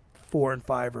season 4 and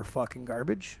 5 are fucking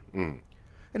garbage. And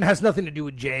it has nothing to do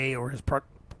with Jay or his part.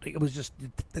 It was just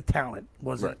the talent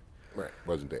wasn't. Right.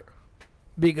 Wasn't there.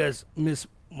 Because Miss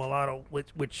Mulatto,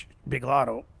 which Big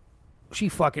Lotto, she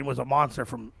fucking was a monster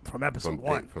from episode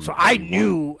 1. So I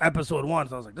knew episode 1,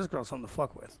 so I was like, this girl's something to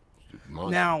fuck with.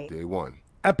 Monster, Now- day 1.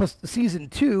 Season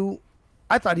 2,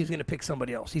 I thought he was going to pick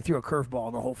somebody else. He threw a curveball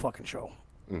in the whole fucking show.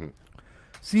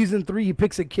 Season 3, he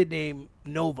picks a kid named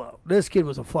Nova. This kid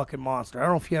was a fucking monster. I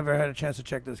don't know if you ever had a chance to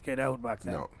check this kid out back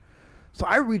then. No. So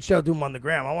I reached out to him on the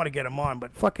gram. I want to get him on,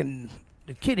 but fucking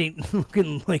The kid ain't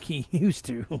looking like he used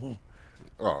to.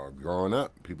 Oh, growing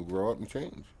up, people grow up and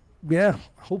change. Yeah,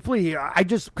 hopefully. I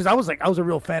just because I was a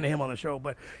real fan of him on the show,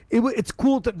 but it's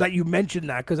cool that you mentioned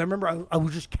that because I remember I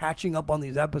was just catching up on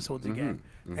these episodes again,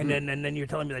 and then you're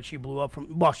telling me that she blew up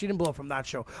from. Well, she didn't blow up from that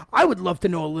show. I would love to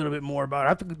know a little bit more about her. I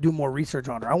have to do more research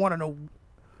on her. I want to know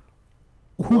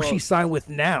who she signed with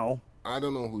now. I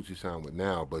don't know who she signed with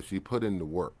now, but she put in the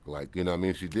work. Like, you know what I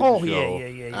mean? She did Oh, the show.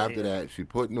 yeah, After that, she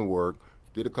put in the work,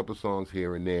 did a couple songs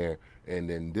here and there, and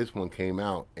then this one came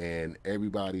out, and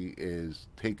everybody is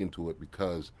taken to it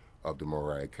because of the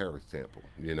Mariah Carey sample.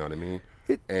 You know what I mean?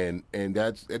 And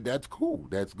that's cool.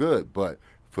 That's good. But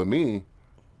for me,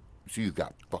 she's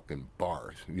got fucking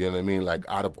bars. You know what I mean? Like,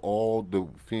 out of all the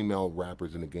female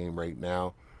rappers in the game right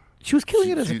now, She was killing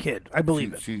it as a kid. I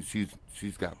believe it.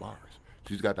 She's got bars.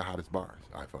 She's got the hottest bars,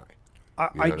 I find.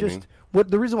 I just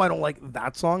the reason why I don't like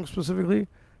that song specifically is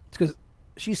because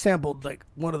she sampled like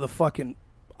one of the fucking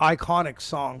iconic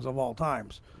songs of all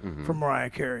times from Mariah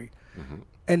Carey,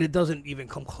 and it doesn't even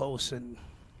come close. And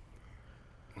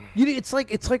it's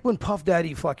like when Puff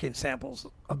Daddy fucking samples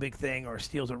a big thing or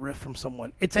steals a riff from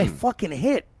someone. It's a fucking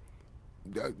hit.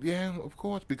 Yeah, of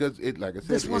course, because it, like I said,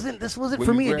 This wasn't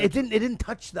for me. It didn't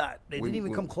touch that. It didn't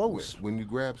even come close. When you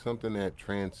grab something that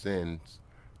transcends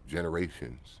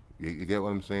generations, you get what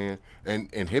I'm saying?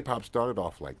 And hip hop started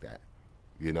off like that.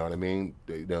 You know what I mean?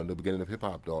 The beginning of hip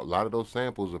hop, a lot of those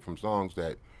samples are from songs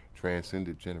that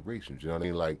transcended generations. You know what I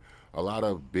mean? Like a lot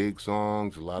of big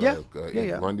songs, a lot of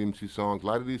Run DMC songs. A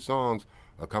lot of these songs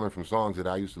are coming from songs that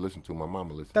I used to listen to. My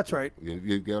mama listened. That's to. right.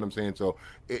 You get what I'm saying? So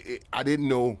I didn't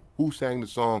know who sang the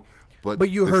song, but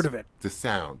you heard of it. The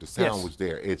sound Yes. was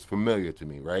there. It's familiar to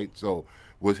me, right? So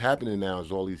what's happening now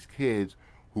is all these kids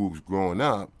who's growing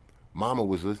up. Mama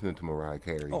was listening to Mariah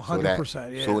Carey. Oh,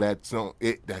 100%, yeah. So that song,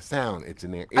 that sound, it's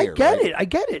in their ear. I get right? it. I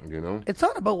get it. You know? It's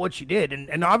not about what she did,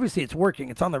 and obviously it's working.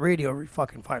 It's on the radio every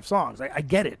fucking 5 songs. I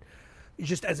get it. It's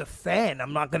just as a fan,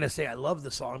 I'm not gonna say I love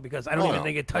the song because I don't even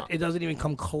think it doesn't even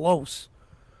come close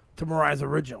to Mariah's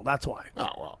original. That's why. Oh,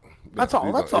 well. That's all.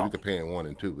 That's all. You're comparing 1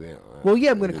 and 2. Yeah. Well,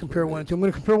 yeah, I'm gonna compare 1 and 2. I'm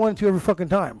gonna compare 1 and 2 every fucking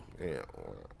time. Yeah.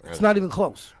 It's not even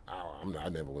close. I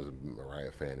never was a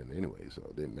Mariah fan in anyway, so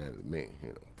it didn't matter to me. You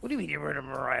know. What do you mean you were a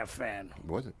Mariah fan?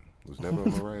 Wasn't. Was never a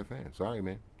Mariah fan. Sorry,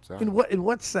 man. Sorry. In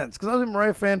what sense? Because I was a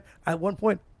Mariah fan at one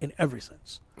point in every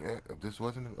sense. Yeah, I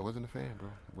wasn't a fan, bro.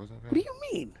 Wasn't a fan. What do you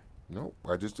mean? No,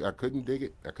 I couldn't dig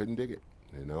it.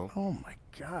 You know. Oh my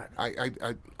God.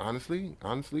 I honestly,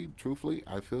 truthfully,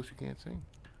 I feel she can't sing.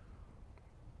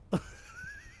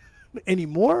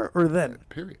 Anymore or then?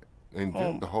 Period.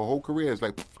 And the whole career is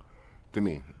like, to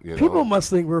me, you know. People must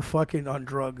think we're fucking on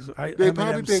drugs. They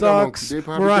probably think sucks.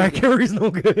 Mariah Carey's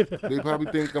no good. They probably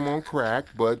think I'm on crack,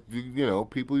 but you know,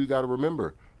 people, you got to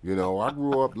remember. You know, I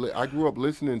grew up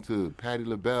listening to Patti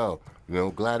LaBelle, you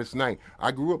know, Gladys Knight.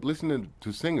 I grew up listening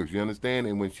to singers. You understand?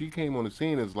 And when she came on the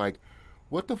scene, it's like,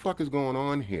 what the fuck is going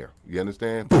on here? You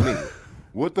understand? For me,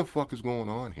 what the fuck is going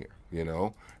on here? You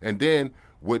know. And then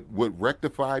what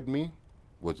rectified me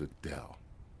was Adele.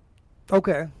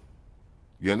 Okay.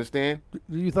 You understand?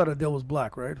 You thought Adele was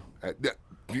black, right?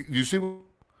 You see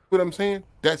what I'm saying?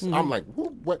 I'm like,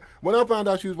 what? When I found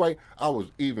out she was white, I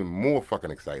was even more fucking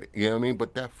excited. You know what I mean?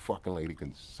 But that fucking lady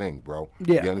can sing, bro.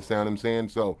 Yeah. You understand what I'm saying?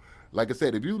 So, like I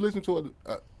said, if you listen to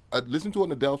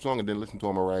an Adele song and then listen to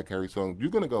a Mariah Carey song,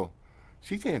 you're gonna go,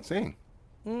 she can't sing.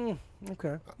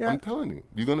 Okay. Yeah. I'm telling you,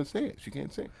 you're gonna say it. She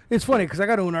can't sing. It's funny because I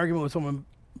got into an argument with someone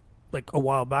like a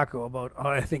while back ago about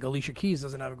I think Alicia Keys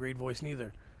doesn't have a great voice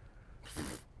neither.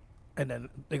 And then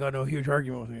they got into a huge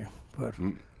argument with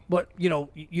me. But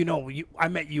I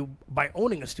met you by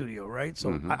owning a studio, right?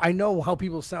 So I know how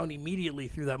people sound immediately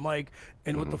through that mic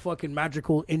and what the fucking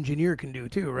magical engineer can do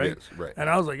too, right? Yes, right. And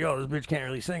I was like, yo, this bitch can't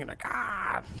really sing. And like,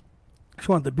 she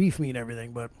wanted to beef me and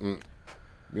everything, but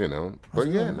you know. But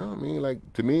yeah, no, I mean, like,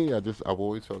 to me, I've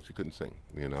always felt she couldn't sing,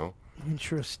 you know.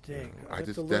 Interesting. I just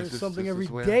have to learn that's just- something that's every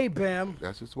just where day, Bam.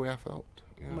 That's just the way I felt.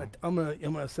 You know? I'm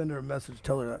gonna send her a message.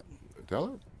 Tell her that. Tell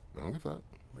her. I don't give a fuck.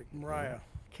 Like Mariah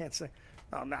can't sing.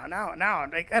 No, now.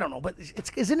 Like I don't know, but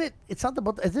isn't it? It's not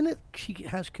about. Isn't it? She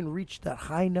can reach that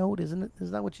high note, isn't it?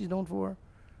 Is that what she's known for?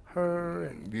 Her.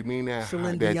 And You mean that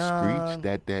Celine that Dion.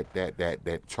 screech,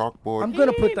 that chalkboard? I'm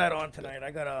gonna put that on tonight. I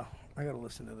gotta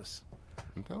listen to this.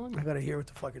 I'm telling I you. gotta hear what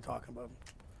the fuck you're talking about.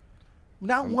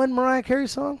 Not one Mariah Carey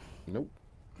song. Nope.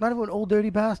 Not even Old Dirty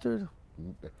Bastard.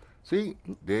 See,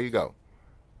 there you go.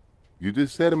 You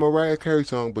just said a Mariah Carey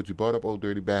song, but you brought up Old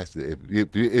Dirty Bastard.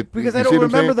 If Because you I see don't what I'm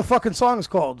remember saying? the fucking song is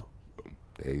called.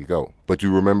 There you go. But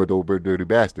you remember the old bird dirty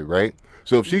bastard, right?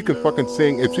 So if she can fucking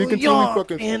sing, if she can truly York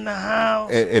fucking in the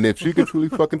house. and if she can truly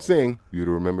fucking sing, you'd have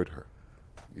remembered her.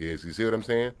 Yes, you see what I'm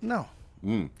saying? No.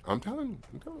 I'm telling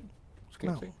you. She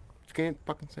can't sing. She can't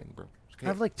fucking sing, bro. I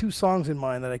have like 2 songs in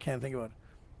mind that I can't think about.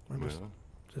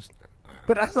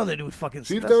 But that's nothing to do with fucking.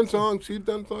 She's done songs. She's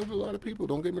done songs with a lot of people.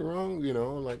 Don't get me wrong. You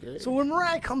know, like. Hey, So when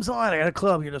Mariah comes on at a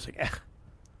club, you're just like,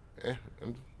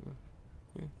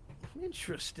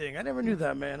 interesting. I never knew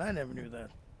that, man. I never knew that.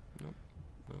 No.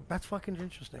 That's fucking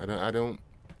interesting. I don't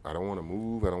want to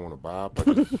move. I don't want to bob.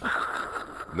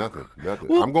 Nothing.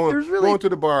 Well, I'm going to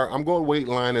the bar. I'm going to wait in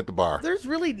line at the bar. There's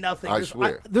really nothing. I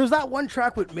swear. There's that one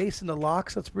track with Mace and the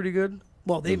Locks that's pretty good.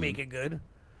 Well, they make it good.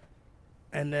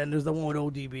 And then there's the one with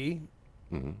ODB.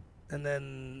 And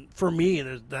then for me,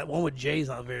 there's that one with Jay's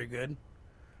not very good.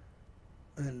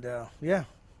 And yeah.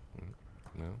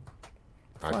 No.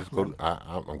 I'm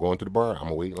going to the bar. I'm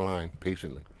gonna wait in line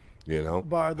patiently. You know.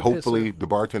 Hopefully the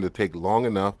bartender take long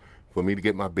enough for me to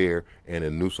get my beer and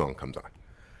a new song comes on.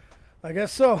 I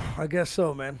guess so,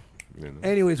 man. You know?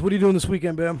 Anyways, what are you doing this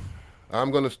weekend, Bam?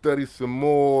 I'm going to study some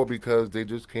more because they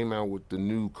just came out with the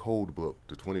new code book,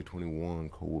 the 2021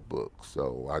 code book.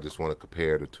 So I just want to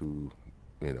compare the two.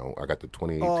 You know, I got the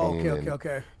 2018. Oh,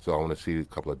 okay. So I want to see a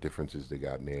couple of differences they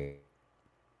got in there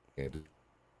and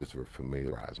just to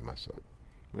familiarize myself.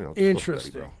 You know,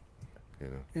 interesting. Study, you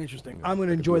know, interesting. I'm going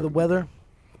to enjoy the weather.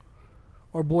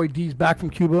 Our boy D's back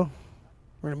from Cuba.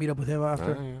 We're going to meet up with him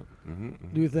after.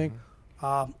 Do you think?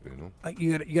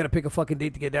 You got to pick a fucking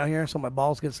date to get down here so my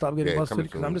balls can stop getting busted.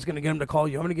 Because I'm just going to get him to call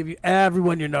you. I'm going to give you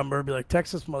everyone your number. Be like,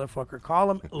 text this motherfucker.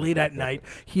 Call him late at night.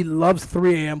 He loves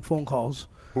 3 a.m. phone calls.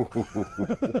 You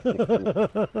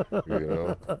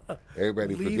know,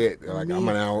 everybody forget. Like I'm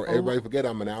an hour. Everybody forget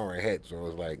I'm an hour ahead. So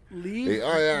it's like, oh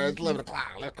yeah, it's 11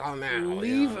 o'clock. Let's call now.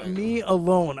 Leave me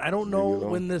alone. I don't know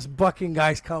when this bucking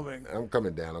guy's coming. I'm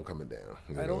coming down.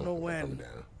 I don't know when.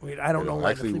 Wait, I don't know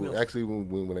when. Actually,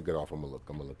 when I get off, I'm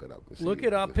gonna look it up. Look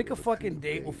it up. Pick a fucking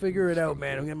date. We'll figure it out,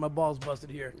 man. I'm getting my balls busted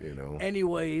here. You know.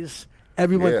 Anyways.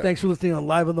 Everyone, thanks for listening on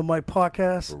Live on the Mic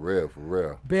podcast. For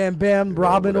real. Bam,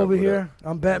 Robin over here.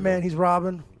 I'm Batman. He's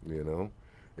Robin. You know,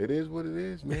 it is what it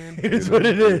is, man. It is what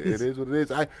it is. It is what it is.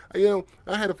 I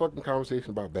had a fucking conversation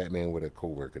about Batman with a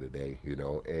coworker today. You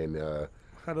know, and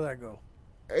how did that go?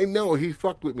 Hey, no, he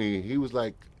fucked with me. He was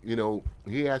like, you know,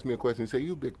 he asked me a question. He said,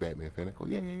 "You a big Batman fan?" I go,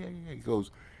 "Yeah."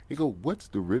 He goes, "What's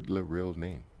the Riddler real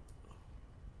name?"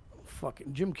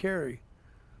 Fucking Jim Carrey.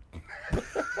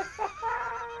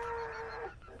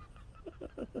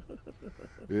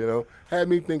 You know, had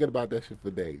me thinking about that shit for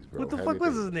days, bro. What the fuck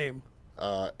was his name?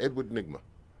 Edward Nygma.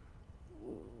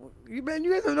 You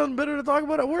guys have nothing better to talk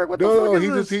about at work. What the fuck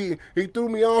is this? He threw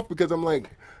me off because I'm like,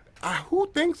 who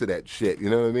thinks of that shit? You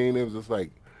know what I mean? It was just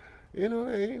like, you know,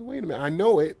 hey, wait a minute, I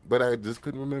know it, but I just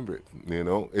couldn't remember it. You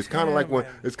know, it's kind of like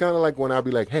when I'll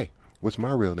be like, hey, what's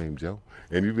my real name, Joe?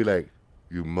 And you'd be like,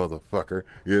 you motherfucker.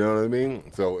 You know what I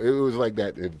mean? So it was like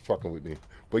that, it fucking with me.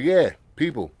 But yeah,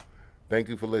 people. Thank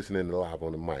you for listening to Live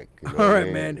on the Mic. You know all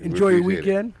right, man. Enjoy your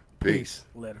weekend. Peace.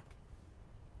 Later.